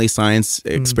unfortunately, science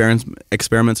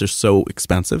experiments are so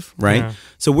expensive, right? Yeah.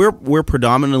 So we're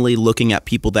predominantly looking at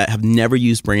people that have never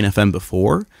used Brain FM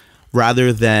before,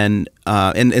 rather than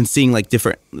and seeing like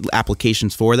different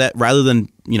applications for that, rather than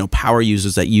power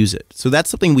users that use it. So that's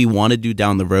something we want to do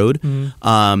down the road.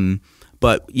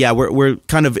 But yeah, we're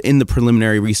kind of in the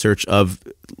preliminary research of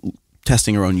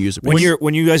testing our own user base.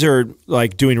 When you guys are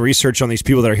like doing research on these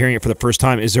people that are hearing it for the first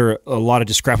time, is there a lot of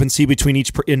discrepancy between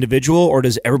each individual, or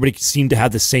does everybody seem to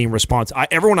have the same response?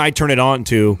 Everyone I turn it on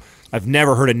to, I've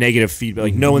never heard a negative feedback.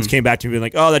 Like no one's came back to me being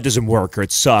like, "Oh, that doesn't work," or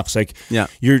 "It sucks." Like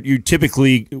you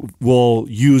typically will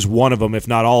use one of them, if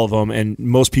not all of them, and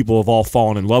most people have all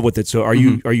fallen in love with it. So are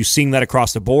you seeing that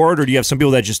across the board, or do you have some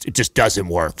people that it just doesn't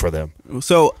work for them?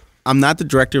 So I'm not the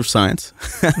director of science,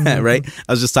 right?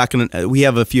 I was just talking. We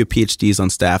have a few PhDs on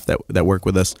staff that work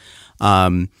with us,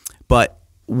 but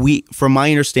from my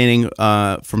understanding,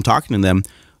 from talking to them,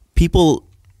 people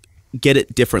get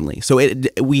it differently. So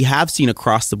we have seen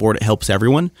across the board it helps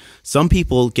everyone. Some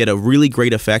people get a really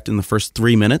great effect in the first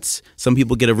 3 minutes. Some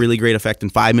people get a really great effect in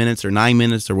 5 minutes or 9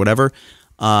 minutes or whatever.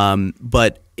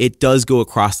 But it does go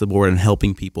across the board in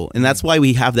helping people. And that's why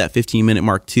we have that 15-minute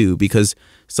mark too, because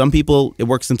some people, it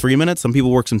works in 3 minutes. Some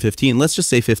people works in 15. Let's just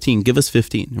say 15. Give us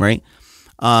 15, right?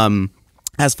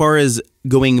 As far as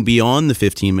going beyond the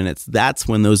 15 minutes, that's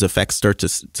when those effects start to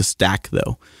stack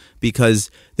though,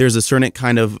 because there's a certain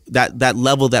kind of that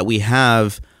level that we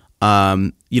have,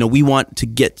 we want to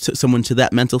get someone to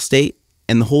that mental state.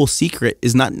 And the whole secret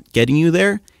is not getting you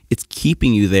there. It's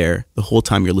keeping you there the whole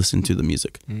time you're listening to the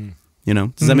music.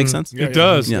 Does that make sense? It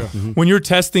does. Yeah. When you're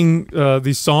testing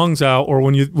these songs out, or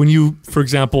when you, for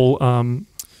example,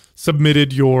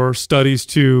 submitted your studies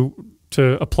to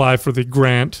apply for the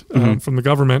grant from the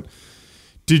government,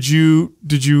 did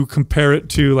you compare it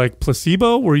to like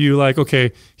placebo? Were you like,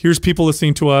 okay, here's people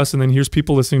listening to us, and then here's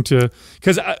people listening to,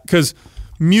 because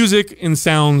music and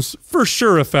sounds for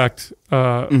sure affect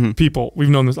people. We've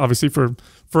known this obviously for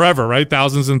forever, right?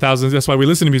 Thousands and thousands. That's why we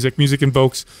listen to music. Music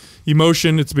invokes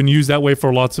emotion. It's been used that way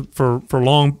for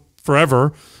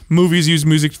forever. Movies use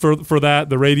music for that.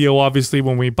 The radio, obviously,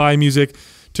 when we buy music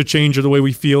to change the way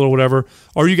we feel or whatever.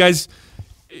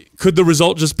 Could the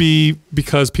result just be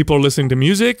because people are listening to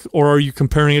music, or are you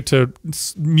comparing it to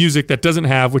music that doesn't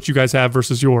have what you guys have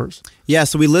versus yours? Yeah,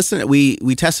 so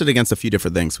we tested against a few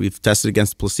different things. We've tested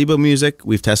against placebo music.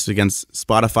 We've tested against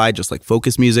Spotify, just like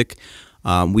focus music.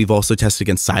 We've also tested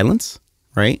against silence,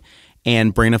 right?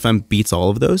 And Brain FM beats all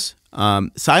of those.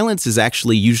 Silence is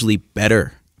actually usually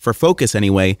better for focus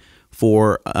anyway,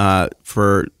 for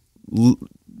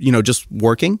just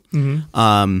working,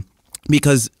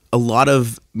 because a lot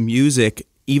of music,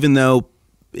 even though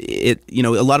a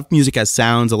lot of music has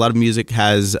sounds, a lot of music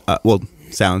has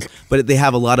sounds, but they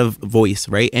have a lot of voice,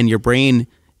 right? And your brain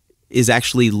is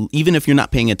actually, even if you're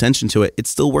not paying attention to it, it's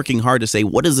still working hard to say,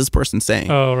 what is this person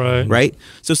saying? Oh, right. Right?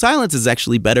 So silence is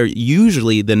actually better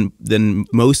usually than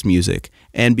most music.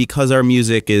 And because our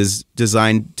music is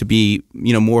designed to be,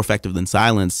 more effective than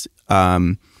silence,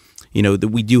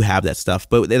 we do have that stuff.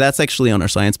 But that's actually on our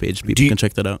science page. People can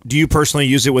check that out. Do you personally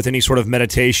use it with any sort of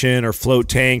meditation or float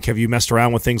tank? Have you messed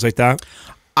around with things like that?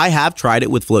 I have tried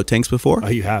it with float tanks before. Oh,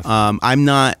 you have? I'm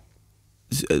not...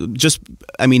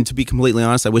 to be completely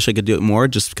honest, I wish I could do it more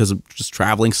just because of just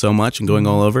traveling so much and going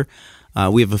all over.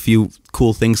 We have a few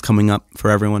cool things coming up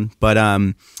for everyone. But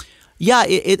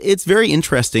it's very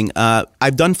interesting.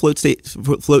 I've done float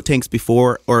tanks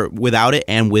before, or without it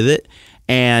and with it.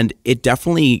 And it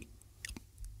definitely,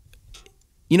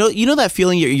 that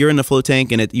feeling you're in the float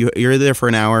tank and you're there for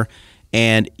an hour,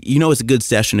 and it's a good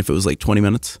session if it was like 20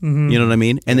 minutes. You know what I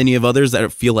mean? And then you have others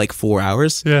that feel like 4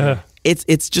 hours. Yeah.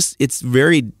 It's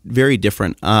very, very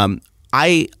different.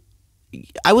 I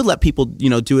would let people,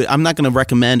 do it. I'm not going to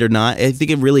recommend or not. I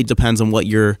think it really depends on what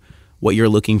you're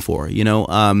looking for.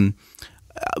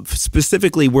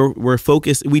 Specifically, we're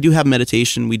focused. We do have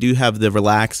meditation. We do have the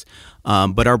relax.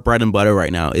 But our bread and butter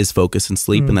right now is focus and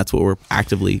sleep, and that's what we're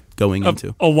actively going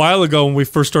into. A while ago, when we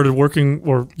first started working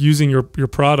or using your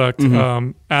product,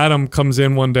 Adam comes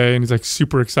in one day and he's like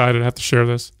super excited. I have to share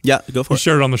this. Yeah, go for it. He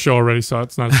shared it on the show already, so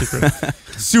it's not a secret.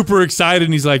 Super excited,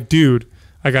 and he's like, dude,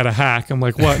 I got a hack. I'm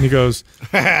like, what? And he goes,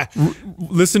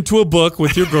 listen to a book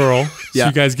with your girl so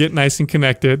you guys get nice and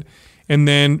connected, and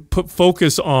then put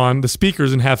focus on the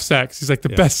speakers and have sex. He's like, the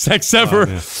best sex ever.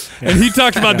 And he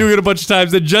talked about doing it a bunch of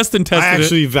times. Then Justin tested it. I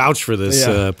actually vouch for this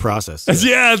process.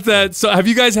 So have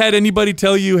you guys had anybody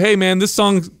tell you, hey, man, this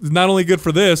song is not only good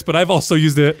for this, but I've also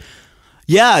used it?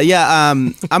 Yeah.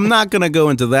 I'm not gonna go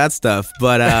into that stuff,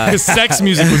 but sex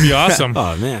music would be awesome.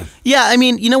 Oh man. Yeah, I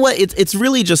mean, you know what? It's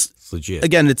really just legit.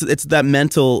 Again, it's that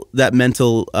mental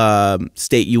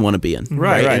state you want to be in,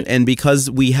 right? And because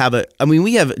we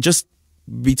have just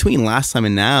between last time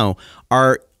and now,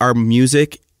 our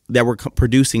music that we're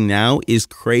producing now is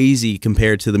crazy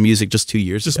compared to the music just 2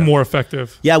 years ago. Just more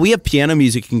effective. Yeah, we have piano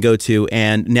music you can go to,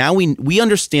 and now we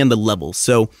understand the levels,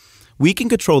 so we can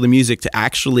control the music to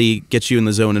actually get you in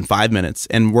the zone in 5 minutes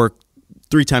and work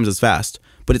 3 times as fast.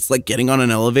 But it's like getting on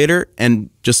an elevator and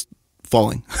just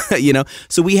falling, you know?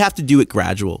 So we have to do it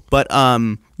gradual. But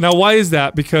now, why is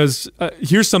that? Because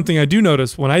here's something I do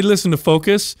notice. When I listen to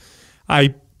Focus,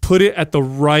 I put it at the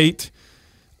right,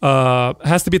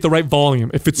 has to be at the right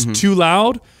volume. If it's too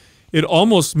loud, it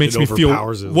almost makes me feel,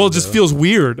 well, it just feels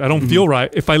weird. I don't feel right.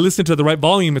 If I listen to the right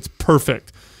volume, it's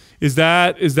perfect. Is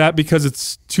that because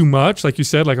it's too much? Like you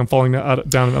said, like I'm falling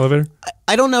down an elevator?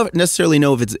 I don't necessarily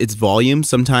know if it's volume.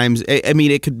 Sometimes, I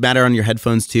mean, it could matter on your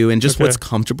headphones too, and just what's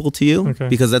comfortable to you,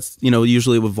 because that's,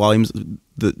 usually with volumes,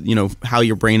 how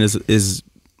your brain is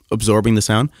absorbing the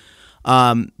sound.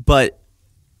 But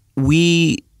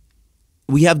we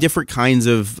have different kinds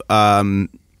of,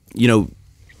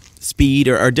 speed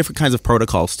or different kinds of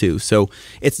protocols too. So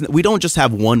we don't just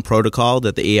have one protocol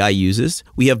that the AI uses.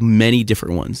 We have many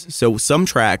different ones. So some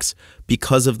tracks,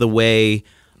 because of the way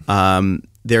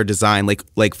they're designed,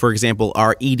 like for example,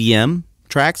 our EDM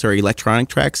tracks or electronic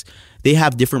tracks, they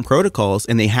have different protocols,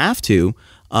 and they have to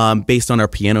based on our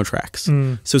piano tracks.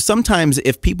 So sometimes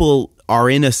if people are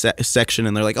in a section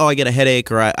and they're like, oh, I get a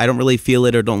headache, or I don't really feel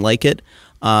it or don't like it,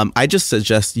 I just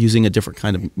suggest using a different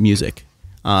kind of music.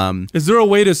 Is there a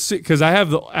way to see, because I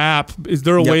have the app, is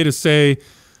there a way to say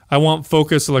I want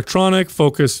Focus electronic,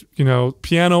 Focus,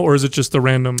 piano, or is it just a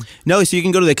random? No, so you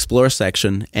can go to the Explore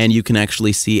section and you can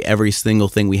actually see every single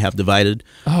thing we have divided.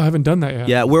 Oh, I haven't done that yet.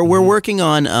 Yeah, we're working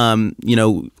on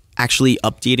actually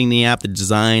updating the app, the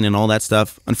design and all that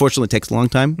stuff. Unfortunately, it takes a long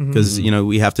time because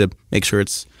we have to make sure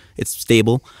it's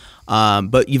stable.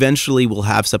 But eventually we'll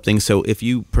have something, so if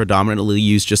you predominantly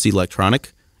use just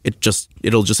electronic,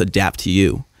 it'll just adapt to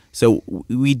you. So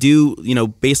we do,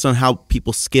 based on how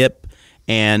people skip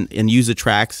and use the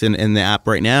tracks in the app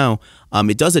right now,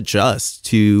 it does adjust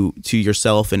to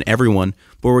yourself and everyone,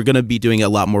 but we're going to be doing it a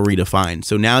lot more redefined.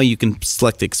 So now you can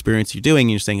select the experience you're doing,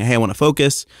 and you're saying, hey, I want to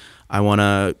focus, I want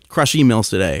to crush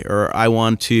emails today, or I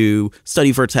want to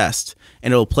study for a test,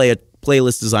 and it'll play a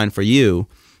playlist designed for you.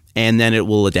 And then it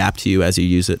will adapt to you as you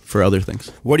use it for other things.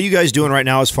 What are you guys doing right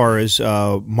now as far as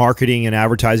marketing and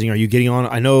advertising? Are you getting on?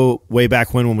 I know way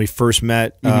back when we first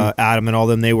met Adam and all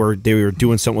them, they were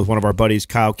doing something with one of our buddies,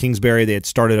 Kyle Kingsbury. They had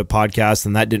started a podcast,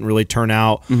 and that didn't really turn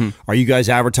out. Are you guys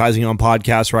advertising on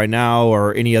podcasts right now,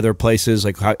 or any other places?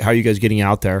 Like, how are you guys getting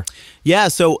out there? Yeah,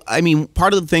 so I mean,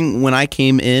 part of the thing when I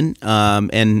came in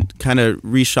and kind of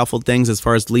reshuffled things as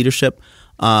far as leadership,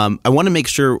 I want to make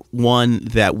sure, one,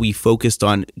 that we focused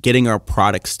on getting our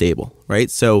product stable, right?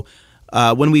 So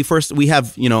when we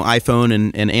have,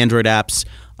 iPhone and Android apps,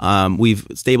 we've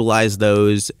stabilized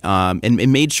those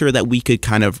and made sure that we could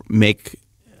kind of make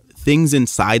things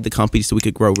inside the company so we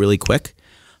could grow really quick.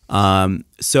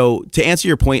 So to answer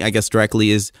your point, I guess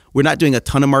directly, is we're not doing a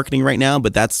ton of marketing right now,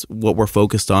 but that's what we're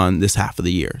focused on this half of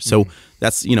the year. So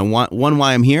that's, one,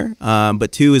 why I'm here.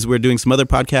 But two is we're doing some other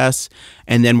podcasts,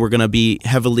 and then we're going to be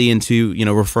heavily into,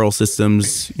 referral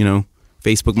systems,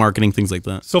 Facebook marketing, things like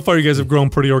that. So far, you guys have grown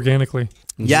pretty organically.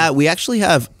 Yeah, we actually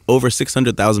have over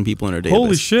 600,000 people in our database.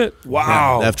 Holy shit.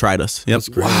 Wow. That have tried us. Yep. That's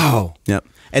great. Wow. Yep.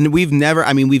 And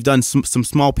we've done some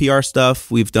small PR stuff.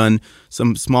 We've done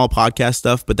some small podcast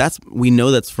stuff, but we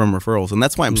know that's from referrals, and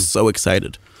that's why I'm so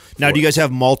excited. Now, do you guys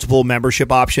have multiple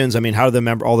membership options? I mean, how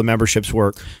do all the memberships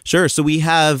work? Sure. So we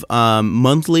have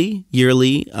monthly,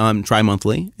 yearly,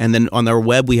 tri-monthly, and then on our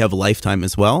web we have lifetime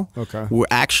as well. Okay. We're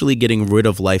actually getting rid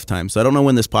of lifetime. So I don't know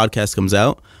when this podcast comes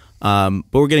out, but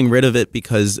we're getting rid of it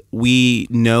because we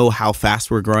know how fast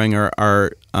we're growing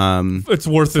our it's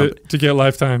worth it to get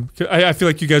lifetime. I feel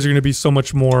like you guys are going to be so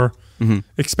much more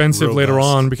expensive later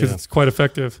on because it's quite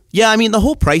effective. Yeah, I mean, the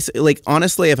whole price, like,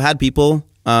 honestly, I've had people,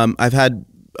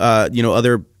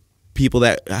 other people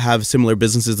that have similar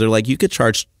businesses. They're like, you could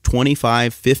charge $25,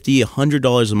 $50,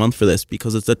 $100 a month for this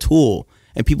because it's a tool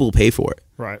and people will pay for it.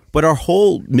 Right. But our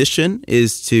whole mission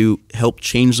is to help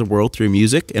change the world through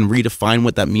music and redefine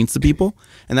what that means to people.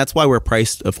 And that's why we're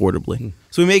priced affordably.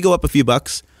 So we may go up a few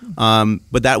bucks,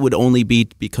 but that would only be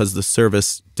because the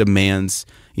service demands,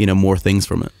 more things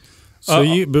from it.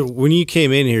 But when you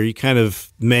came in here, you kind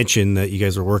of mentioned that you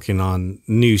guys are working on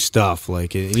new stuff.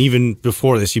 Like, and even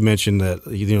before this, you mentioned that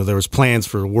there was plans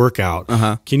for a workout.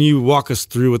 Can you walk us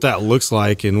through what that looks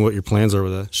like and what your plans are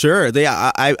with that? Sure.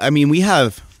 I mean, we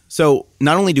have. So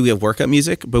not only do we have workout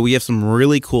music, but we have some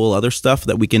really cool other stuff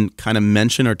that we can kind of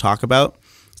mention or talk about.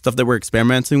 Stuff that we're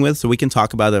experimenting with, so we can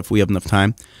talk about it if we have enough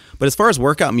time. But as far as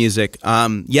workout music, I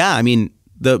mean,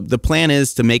 the plan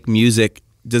is to make music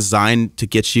designed to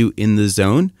get you in the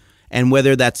zone, and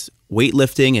whether that's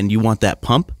weightlifting and you want that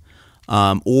pump,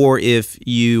 or if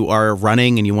you are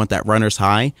running and you want that runner's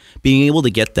high, being able to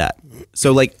get that.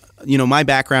 So like, my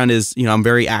background is, I'm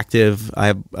very active. I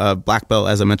have a black belt,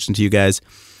 as I mentioned to you guys,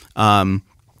 and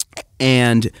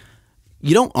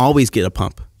you don't always get a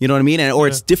pump. You know what I mean? Or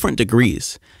it's different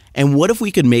degrees. And what if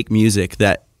we could make music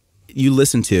that you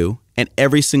listen to and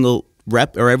every single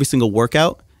rep or every single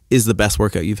workout is the best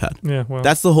workout you've had? Yeah, well,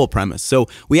 that's the whole premise. So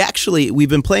we've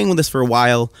been playing with this for a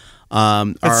while.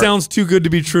 It sounds too good to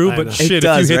be true, but shit,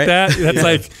 if you hit that, that's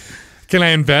like, can I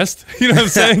invest? You know what I'm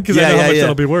saying? Because I know how much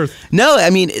that'll be worth. No, I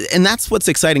mean, and that's what's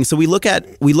exciting. So we look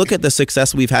at the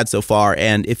success we've had so far,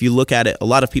 and if you look at it, a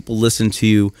lot of people listen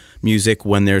to music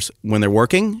when they're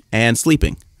working and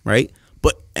sleeping, right?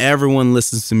 But everyone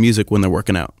listens to music when they're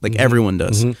working out. Like everyone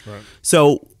does. Right.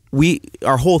 So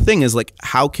our whole thing is like,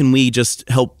 how can we just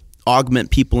help augment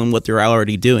people in what they're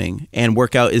already doing? And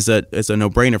workout is a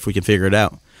no-brainer if we can figure it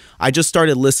out. I just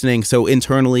started listening. So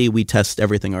internally, we test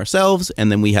everything ourselves,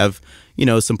 and then we have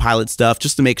some pilot stuff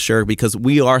just to make sure, because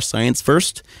we are science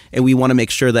first, and we want to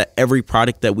make sure that every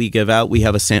product that we give out, we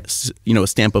have a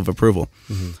stamp of approval.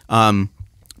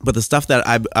 But the stuff that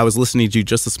I was listening to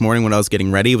just this morning when I was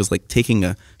getting ready, it was like taking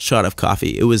a shot of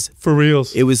coffee. It was for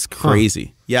reals. It was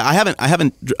crazy. Yeah, I haven't.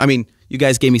 I mean, you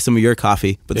guys gave me some of your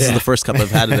coffee, but this is the first cup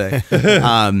I've had today.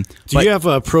 Do you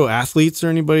have pro athletes or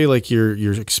anybody like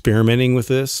you're experimenting with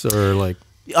this, or like?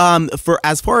 For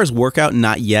as far as workout,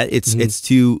 not yet. It's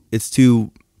too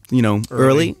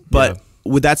early, but.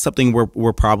 That's something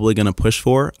we're probably going to push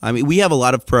for. I mean, we have a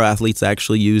lot of pro athletes that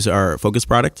actually use our Focus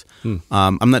product.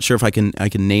 I'm not sure if I can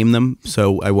name them,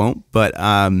 so I won't. But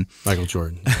Michael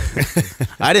Jordan.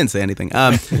 I didn't say anything.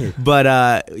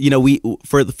 But we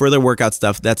for the further workout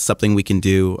stuff, that's something we can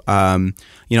do. I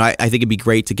think it'd be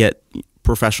great to get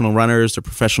professional runners or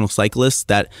professional cyclists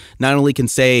that not only can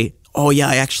say, oh yeah,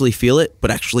 I actually feel it, but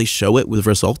actually show it with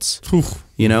results.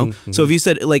 So if you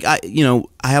said like I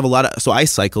have a lot of, so I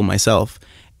cycle myself,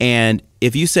 and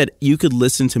if you said you could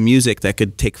listen to music that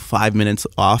could take 5 minutes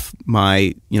off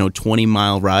my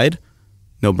 20-mile ride,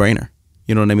 no brainer.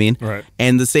 You know what I mean? Right.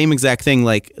 And the same exact thing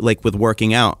like with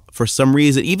working out. For some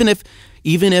reason, even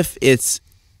if it's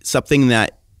something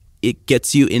that it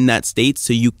gets you in that state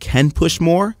so you can push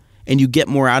more and you get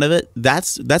more out of it,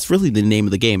 that's really the name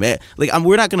of the game.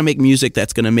 We're not going to make music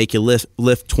that's going to make you lift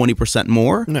 20%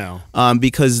 more. No.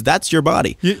 Because that's your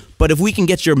body. Yeah. But if we can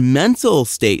get your mental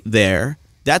state there,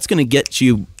 that's going to get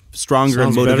you stronger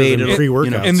and motivated.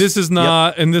 Pre-workouts. And this is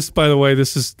not, and this, by the way,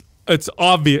 it's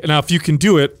obvious. Now, if you can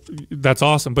do it, that's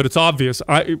awesome, but it's obvious.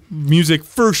 Music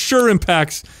for sure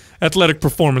impacts athletic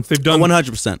performance. They've done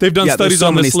 100%. They've done studies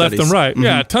on this left and right. Mm-hmm.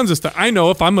 Yeah, tons of stuff. I know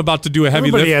if I'm about to do a heavy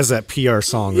Everybody lift, has that PR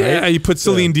song, right? Yeah, you put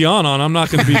Celine Dion on, I'm not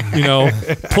going to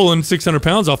be, pulling 600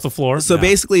 pounds off the floor. So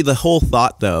basically the whole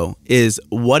thought though is,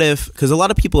 what if, because a lot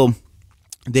of people,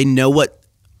 they know what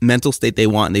mental state they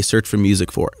want and they search for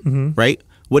music for it, right?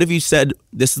 What if you said,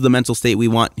 this is the mental state we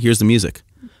want, here's the music?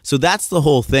 So that's the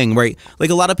whole thing, right? Like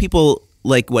a lot of people,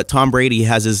 like what Tom Brady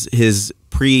has his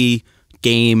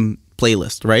pre-game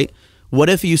playlist, right? What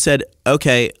if you said,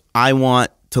 okay, I want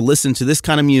to listen to this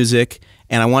kind of music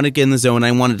and I want to get in the zone and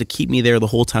I want it to keep me there the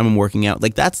whole time I'm working out.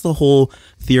 Like that's the whole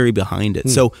theory behind it.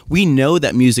 So we know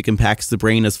that music impacts the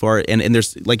brain as far, and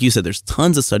there's, like you said, there's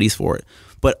tons of studies for it.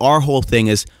 But our whole thing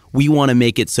is we want to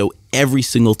make it so every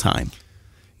single time.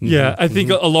 Yeah, I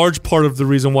think a large part of the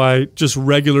reason why just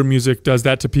regular music does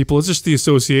that to people is just the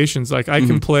associations. Like I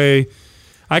can play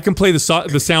the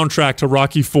soundtrack to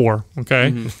Rocky IV.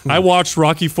 Okay, I watched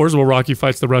Rocky IV as well. Rocky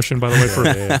fights the Russian, by the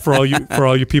way, for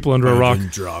all you people under a rock.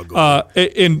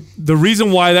 And the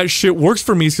reason why that shit works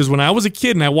for me is because when I was a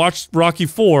kid and I watched Rocky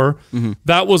IV,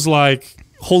 that was like,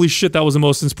 holy shit, that was the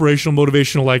most inspirational,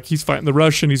 motivational. Like he's fighting the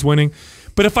Russian, he's winning.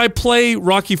 But if I play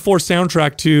Rocky IV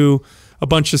soundtrack to a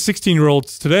bunch of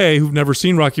 16-year-olds today who've never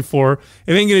seen Rocky IV,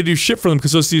 it ain't gonna do shit for them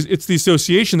because it's the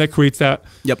association that creates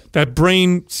that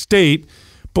brain state.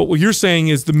 But what you're saying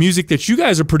is the music that you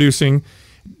guys are producing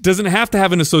doesn't have to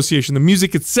have an association. The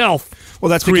music itself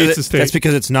creates a state. That's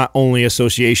because it's not only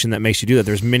association that makes you do that.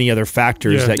 There's many other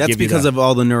factors that give you that. That's because of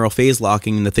all the neural phase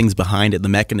locking and the things behind it, the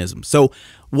mechanism. So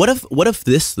what if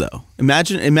this though?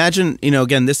 Imagine,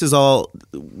 again, this is all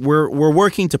we're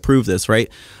working to prove this, right?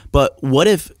 But what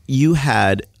if you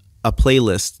had a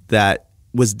playlist that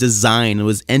was designed,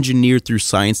 was engineered through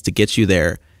science to get you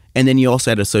there, and then you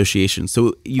also had association.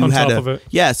 So you on had top of it.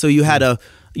 Yeah, so you had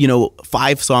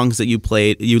 5 songs that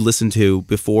you listened to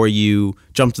before you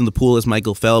jumped in the pool as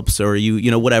Michael Phelps, or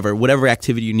whatever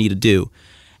activity you need to do.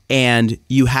 And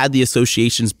you had the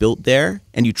associations built there,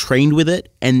 and you trained with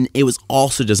it, and it was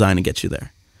also designed to get you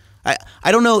there.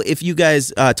 I don't know if you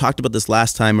guys talked about this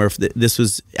last time or if this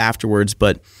was afterwards,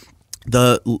 but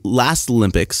the last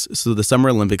Olympics, so the Summer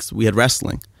Olympics, we had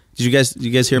wrestling. Did you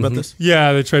guys hear about this? Yeah,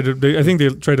 I think they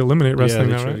tried to eliminate wrestling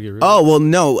now, right? Oh, well,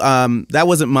 no, that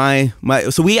wasn't my.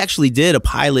 So we actually did a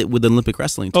pilot with the Olympic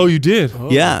wrestling team. Oh, you did? Oh.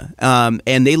 Yeah,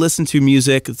 and they listened to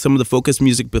music, some of the focus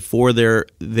music before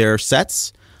their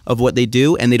sets of what they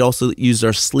do, and they'd also use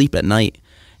their sleep at night.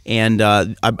 And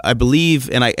I believe,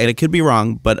 and I could be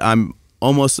wrong, but I'm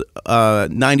almost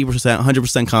 90%,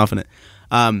 100% confident.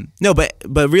 No,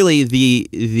 but really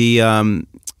the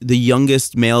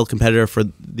youngest male competitor for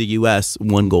the U.S.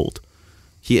 won gold.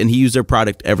 He used their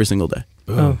product every single day.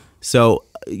 Oh. So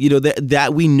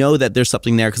that we know that there's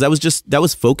something there, because that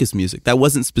was focus music. That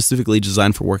wasn't specifically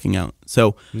designed for working out.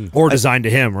 So or designed to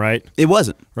him, right? It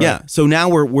wasn't. Right. Yeah. So now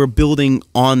we're building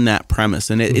on that premise,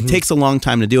 and it takes a long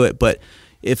time to do it, but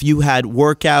if you had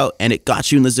workout and it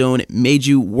got you in the zone, it made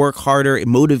you work harder, it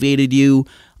motivated you,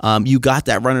 you got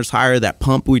that runner's high, that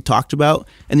pump we talked about,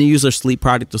 and then you use our sleep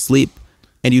product to sleep,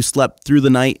 and you slept through the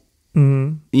night.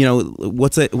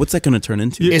 What's that going to turn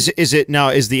into? Is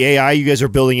the AI you guys are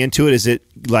building into it, is it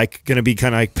like going to be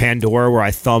kind of like Pandora, where I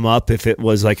thumb up if it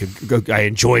was like I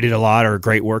enjoyed it a lot or a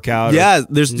great workout? Yeah,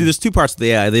 there's 2 parts of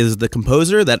the AI. There's the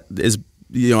composer that is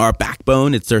our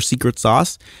backbone, it's their secret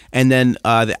sauce, and then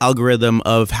the algorithm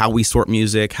of how we sort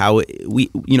music, how we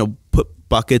put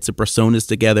buckets of personas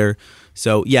together.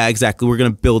 So yeah, exactly, we're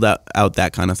going to build out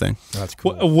that kind of thing. That's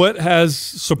cool. What has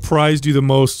surprised you the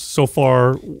most so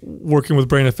far working with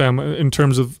Brain FM in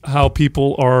terms of how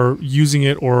people are using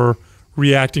it or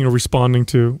reacting or responding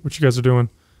to what you guys are doing?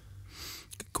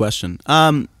 Good question.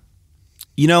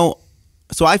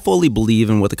 So I fully believe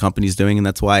in what the company's doing, and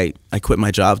that's why I quit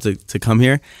my job to come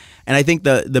here. And I think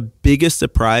the biggest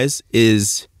surprise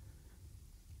is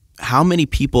how many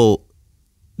people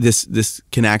this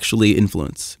can actually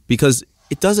influence. Because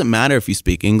it doesn't matter if you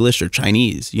speak English or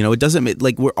Chinese. It doesn't,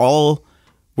 like, we're all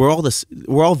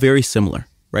very similar,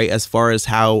 right? As far as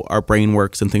how our brain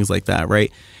works and things like that,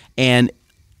 right? And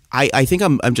I think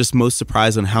I'm just most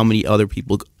surprised on how many other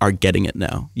people are getting it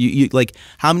now. You like,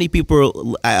 how many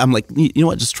people I'm like, you know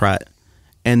what, just try it,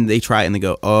 and they try it and they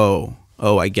go, oh,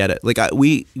 I get it. Like I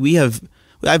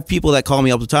have people that call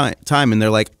me all the time and they're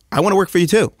like, I want to work for you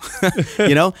too,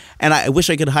 And I wish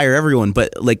I could hire everyone,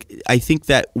 but like I think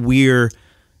that we're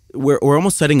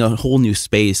almost setting a whole new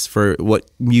space for what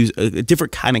music, a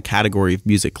different kind of category of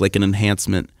music, like an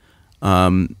enhancement.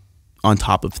 On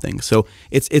top of things. So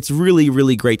it's really,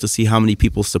 really great to see how many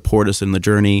people support us in the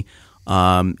journey,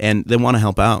 and they want to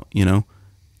help out,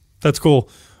 That's cool.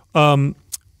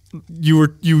 You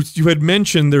had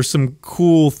mentioned there's some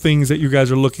cool things that you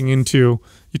guys are looking into.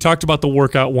 You talked about the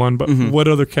workout one, but what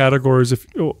other categories?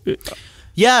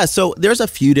 Yeah, so there's a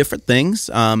few different things.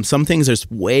 Some things are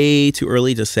way too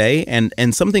early to say,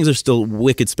 and some things are still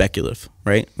wicked speculative,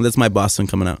 right? That's my Boston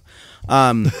coming out.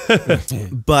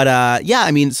 But yeah,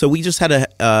 I mean, so we just had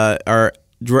our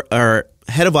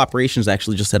head of operations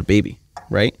actually just had a baby,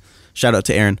 right? Shout out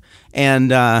to Aaron,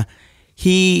 and one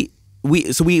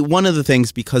of the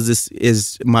things, because this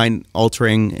is mind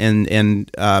altering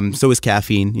and so is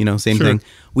caffeine, same thing.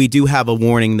 We do have a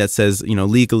warning that says,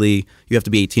 legally you have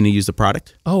to be 18 to use the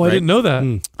product. Oh, right? I didn't know that.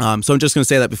 So I'm just going to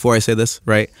say that before I say this,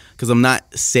 right? Because I'm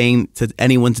not saying to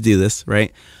anyone to do this,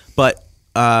 right? But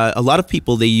a lot of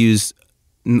people, they use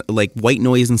like white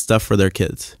noise and stuff for their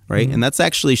kids, right? And that's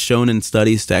actually shown in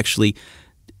studies to actually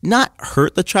not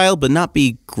hurt the child, but not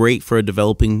be great for a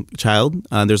developing child.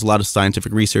 There's a lot of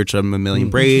scientific research on mammalian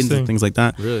brains and things like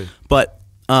that. Really? But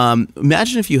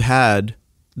imagine if you had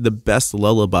the best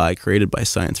lullaby created by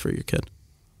science for your kid.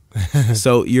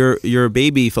 So your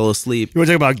baby fell asleep. You want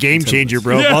to talk about game changer,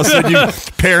 bro? Yeah. All of a sudden, you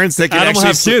parents that can actually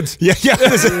have kids. Yeah.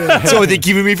 So they're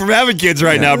keeping me from having kids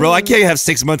right now, bro. I can't have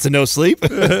 6 months of no sleep.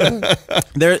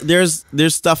 There's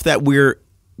stuff that we're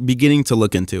beginning to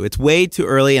look into. It's way too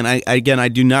early, and I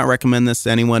do not recommend this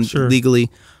to anyone legally.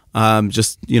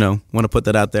 Just want to put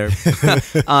that out there.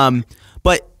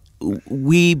 but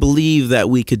we believe that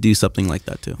we could do something like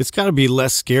that too. It's got to be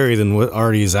less scary than what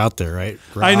already is out there, right?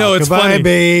 I know, it's funny,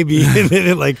 baby, and then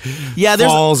it like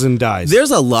falls and dies.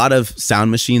 There's a lot of sound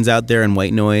machines out there and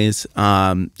white noise.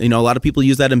 A lot of people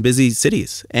use that in busy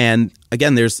cities. And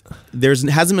again, there's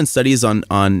hasn't been studies on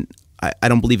I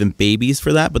don't believe in babies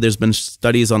for that, but there's been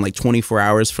studies on like 24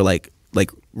 hours for like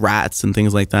rats and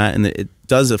things like that, and it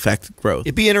does affect growth.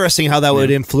 It'd be interesting how that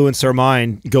would influence our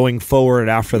mind going forward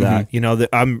after that.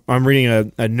 I'm reading a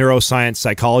neuroscience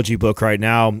psychology book right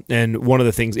now, and one of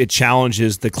the things, it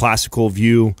challenges the classical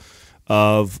view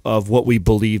of what we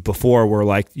believed before, where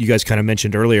like you guys kind of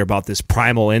mentioned earlier about this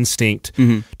primal instinct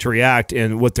to react,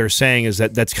 and what they're saying is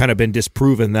that that's kind of been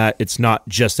disproven, that it's not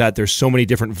just that. There's so many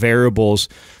different variables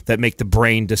that make the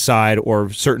brain decide, or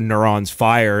certain neurons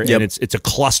fire, and it's a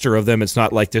cluster of them. It's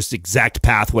not like this exact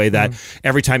pathway that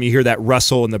every time you hear that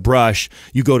rustle in the brush,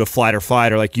 you go to flight or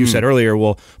fight, or like you said earlier.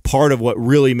 Well, part of what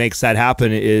really makes that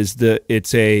happen is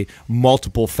it's a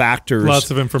multiple factors,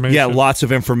 lots of information. Yeah, lots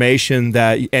of information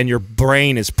and your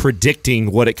brain is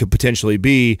predicting what it could potentially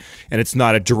be, and it's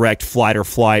not a direct flight or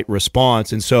flight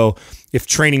response. And so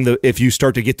if you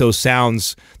start to get those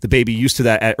sounds, the baby used to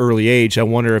that at early age, I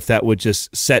wonder if that would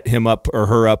just set him up or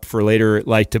her up for later,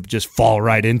 like to just fall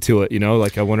right into it,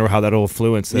 like I wonder how that'll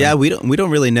influence them. Yeah, we don't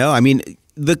really know. I mean,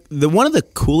 the one of the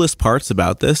coolest parts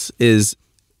about this is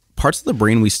parts of the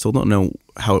brain we still don't know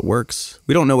how it works.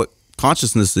 We don't know what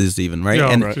consciousness is even, right?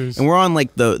 Yeah, and we're on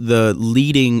like the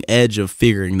leading edge of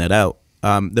figuring that out.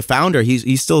 The founder,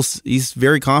 he's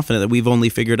very confident that we've only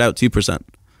figured out 2%.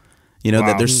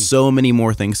 That there's so many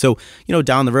more things. So,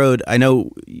 down the road, I know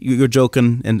you're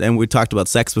joking and we talked about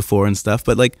sex before and stuff,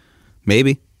 but like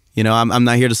maybe, I'm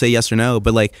not here to say yes or no,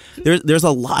 but like there's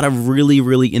a lot of really,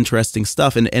 really interesting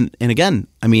stuff. And again,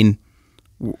 I mean,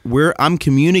 I'm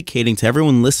communicating to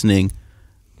everyone listening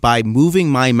by moving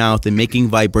my mouth and making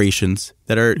vibrations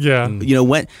that are,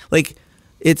 when like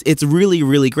it's really,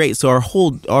 really great. So our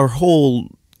whole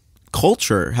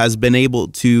culture has been able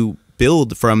to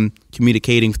build from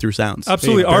communicating through sounds.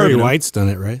 Absolutely. Barry White's done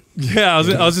it, right? Yeah,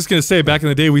 I was just going to say, back in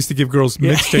the day, we used to give girls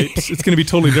mixtapes. It's going to be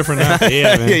totally different now.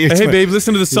 Yeah, man. Hey, babe,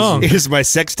 listen to the song. Here's my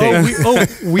sex tape.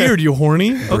 Weird, you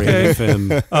horny?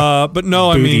 Okay. But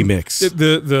no, I mean, mix.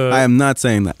 I am not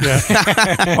saying that.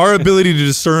 Yeah. Our ability to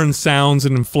discern sounds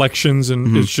and inflections,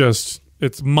 and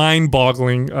it's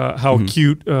mind-boggling how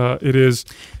cute it is.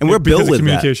 And we're built with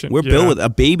communication. That. We're built with a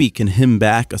baby can hymn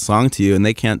back a song to you, and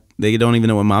they don't even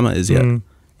know what mama is yet.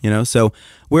 So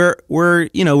we're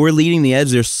leading the edge.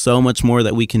 There's so much more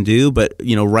that we can do, but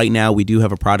right now we do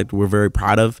have a product we're very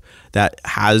proud of that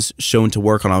has shown to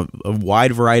work on a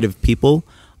wide variety of people.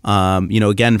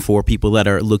 Again, for people that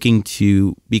are looking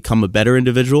to become a better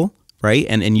individual, right,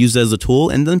 and use it as a tool,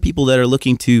 and then people that are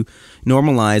looking to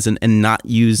normalize and not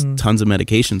use tons of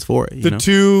medications for it. The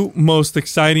two most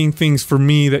exciting things for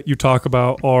me that you talk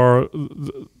about are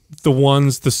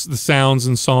the sounds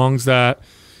and songs that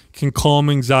can calm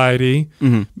anxiety,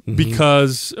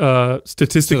 because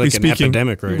statistically like speaking, an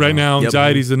epidemic right now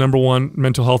anxiety is the number one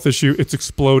mental health issue. It's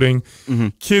exploding.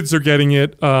 Kids are getting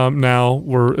it now,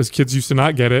 whereas kids used to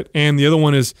not get it. And the other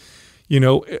one is,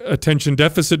 attention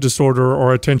deficit disorder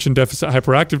or attention deficit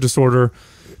hyperactive disorder,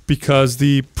 because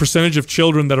the percentage of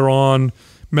children that are on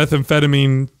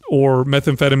methamphetamine or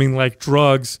methamphetamine-like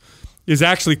drugs is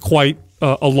actually quite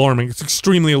alarming. It's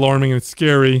extremely alarming and it's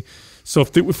scary. So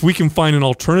if we can find an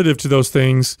alternative to those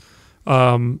things,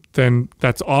 then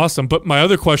that's awesome. But my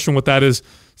other question with that is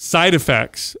side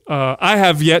effects. I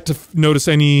have yet to notice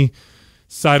any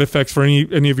side effects for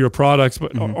any of your products,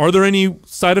 but are there any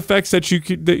side effects that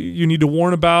you need to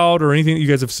warn about, or anything that you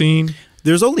guys have seen?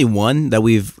 There's only one that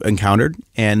we've encountered,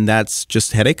 and that's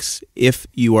just headaches if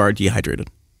you are dehydrated.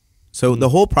 So the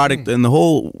whole product and the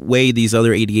whole way these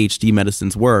other ADHD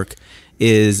medicines work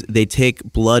is they take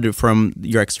blood from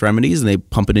your extremities and they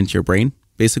pump it into your brain,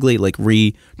 basically like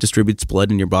redistributes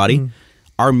blood in your body.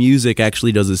 Our music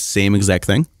actually does the same exact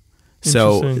thing.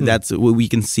 So that's what we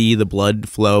can see, the blood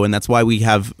flow, and that's why we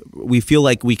feel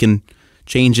like we can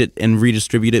change it and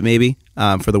redistribute it maybe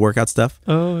for the workout stuff.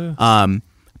 Oh, yeah.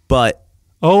 But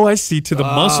I see, to the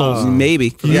muscles.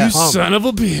 Maybe. You son of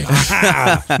a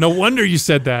bitch. No wonder you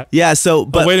said that. Yeah, so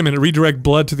but wait a minute, redirect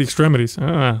blood to the extremities.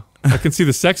 I can see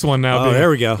the sex one now. Oh,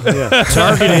 there we go. Yeah.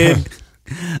 Targeted.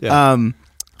 Yeah.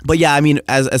 But yeah, I mean,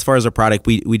 as far as our product,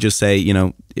 we just say,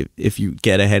 if you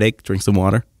get a headache, drink some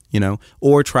water,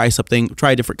 or try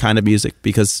a different kind of music,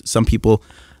 because some people,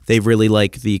 they really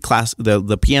like the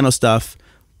piano stuff,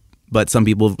 but some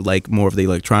people like more of the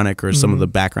electronic or some of the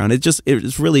background. It just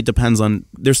really depends on.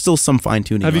 There's still some fine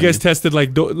tuning. Have you guys tested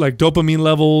like dopamine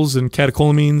levels and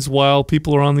catecholamines while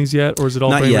people are on these yet, or is it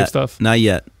all brainwave stuff? Not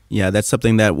yet. Yeah, that's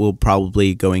something that will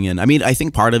probably going in. I mean, I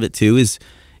think part of it too is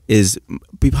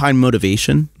behind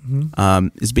motivation,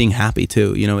 is being happy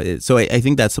too. You know, so I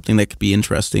think that's something that could be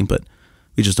interesting, but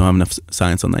we just don't have enough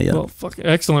science on that yet. Well,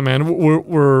 excellent, man.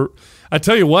 We're I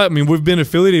tell you what, I mean, we've been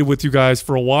affiliated with you guys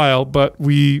for a while, but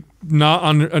we not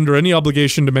under any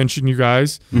obligation to mention you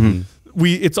guys.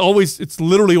 It's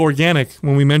literally organic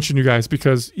when we mention you guys,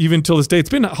 because even till this day, it's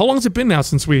been, how long has it been now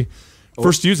since we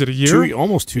first used it? A year?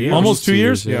 Almost 2 years. Almost 2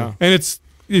 years? Yeah. And it's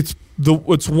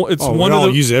one of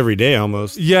the, use it every day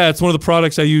almost. Yeah, it's one of the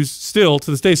products I use still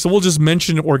to this day. So we'll just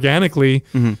mention it organically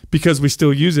because we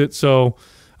still use it. So,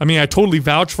 I mean, I totally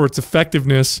vouch for its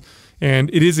effectiveness.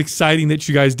 And it is exciting that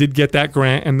you guys did get that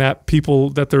grant, and that people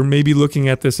that they're maybe looking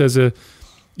at this as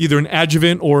either an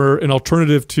adjuvant or an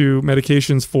alternative to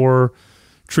medications for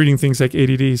treating things like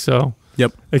ADD. So,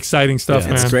 exciting stuff,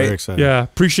 man. That's great. Very exciting. Yeah,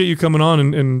 appreciate you coming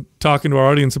on and talking to our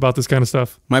audience about this kind of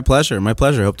stuff. My pleasure.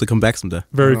 Hope to come back someday.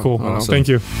 Very cool. Awesome. Thank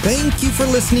you. Thank you for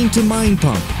listening to Mind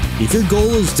Pump. If your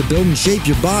goal is to build and shape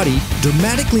your body,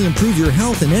 dramatically improve your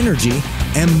health and energy,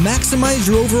 and maximize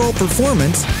your overall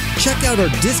performance, check out our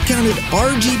discounted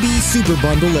RGB Super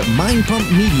Bundle at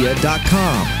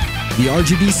mindpumpmedia.com. The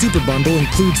RGB Super Bundle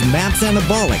includes MAPS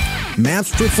Anabolic,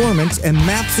 MAPS Performance, and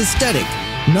MAPS Aesthetic.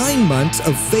 9 months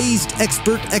of phased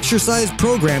expert exercise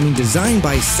programming designed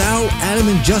by Sal, Adam,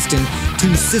 and Justin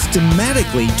to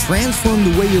systematically transform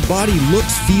the way your body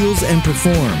looks, feels, and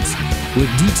performs. With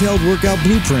detailed workout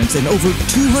blueprints and over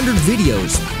 200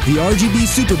 videos, the RGB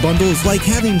Super Bundle is like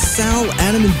having Sal,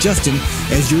 Adam, and Justin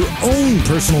as your own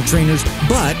personal trainers,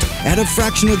 but at a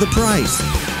fraction of the price.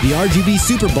 The RGB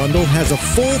Super Bundle has a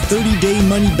full 30-day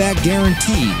money-back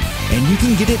guarantee, and you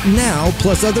can get it now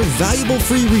plus other valuable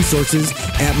free resources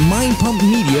at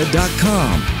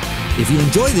mindpumpmedia.com. If you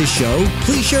enjoy this show,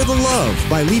 please share the love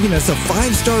by leaving us a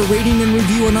 5-star rating and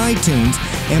review on iTunes,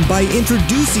 and by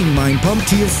introducing Mind Pump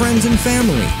to your friends and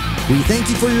family. We thank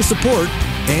you for your support,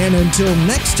 and until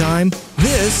next time,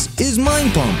 this is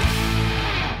Mind Pump.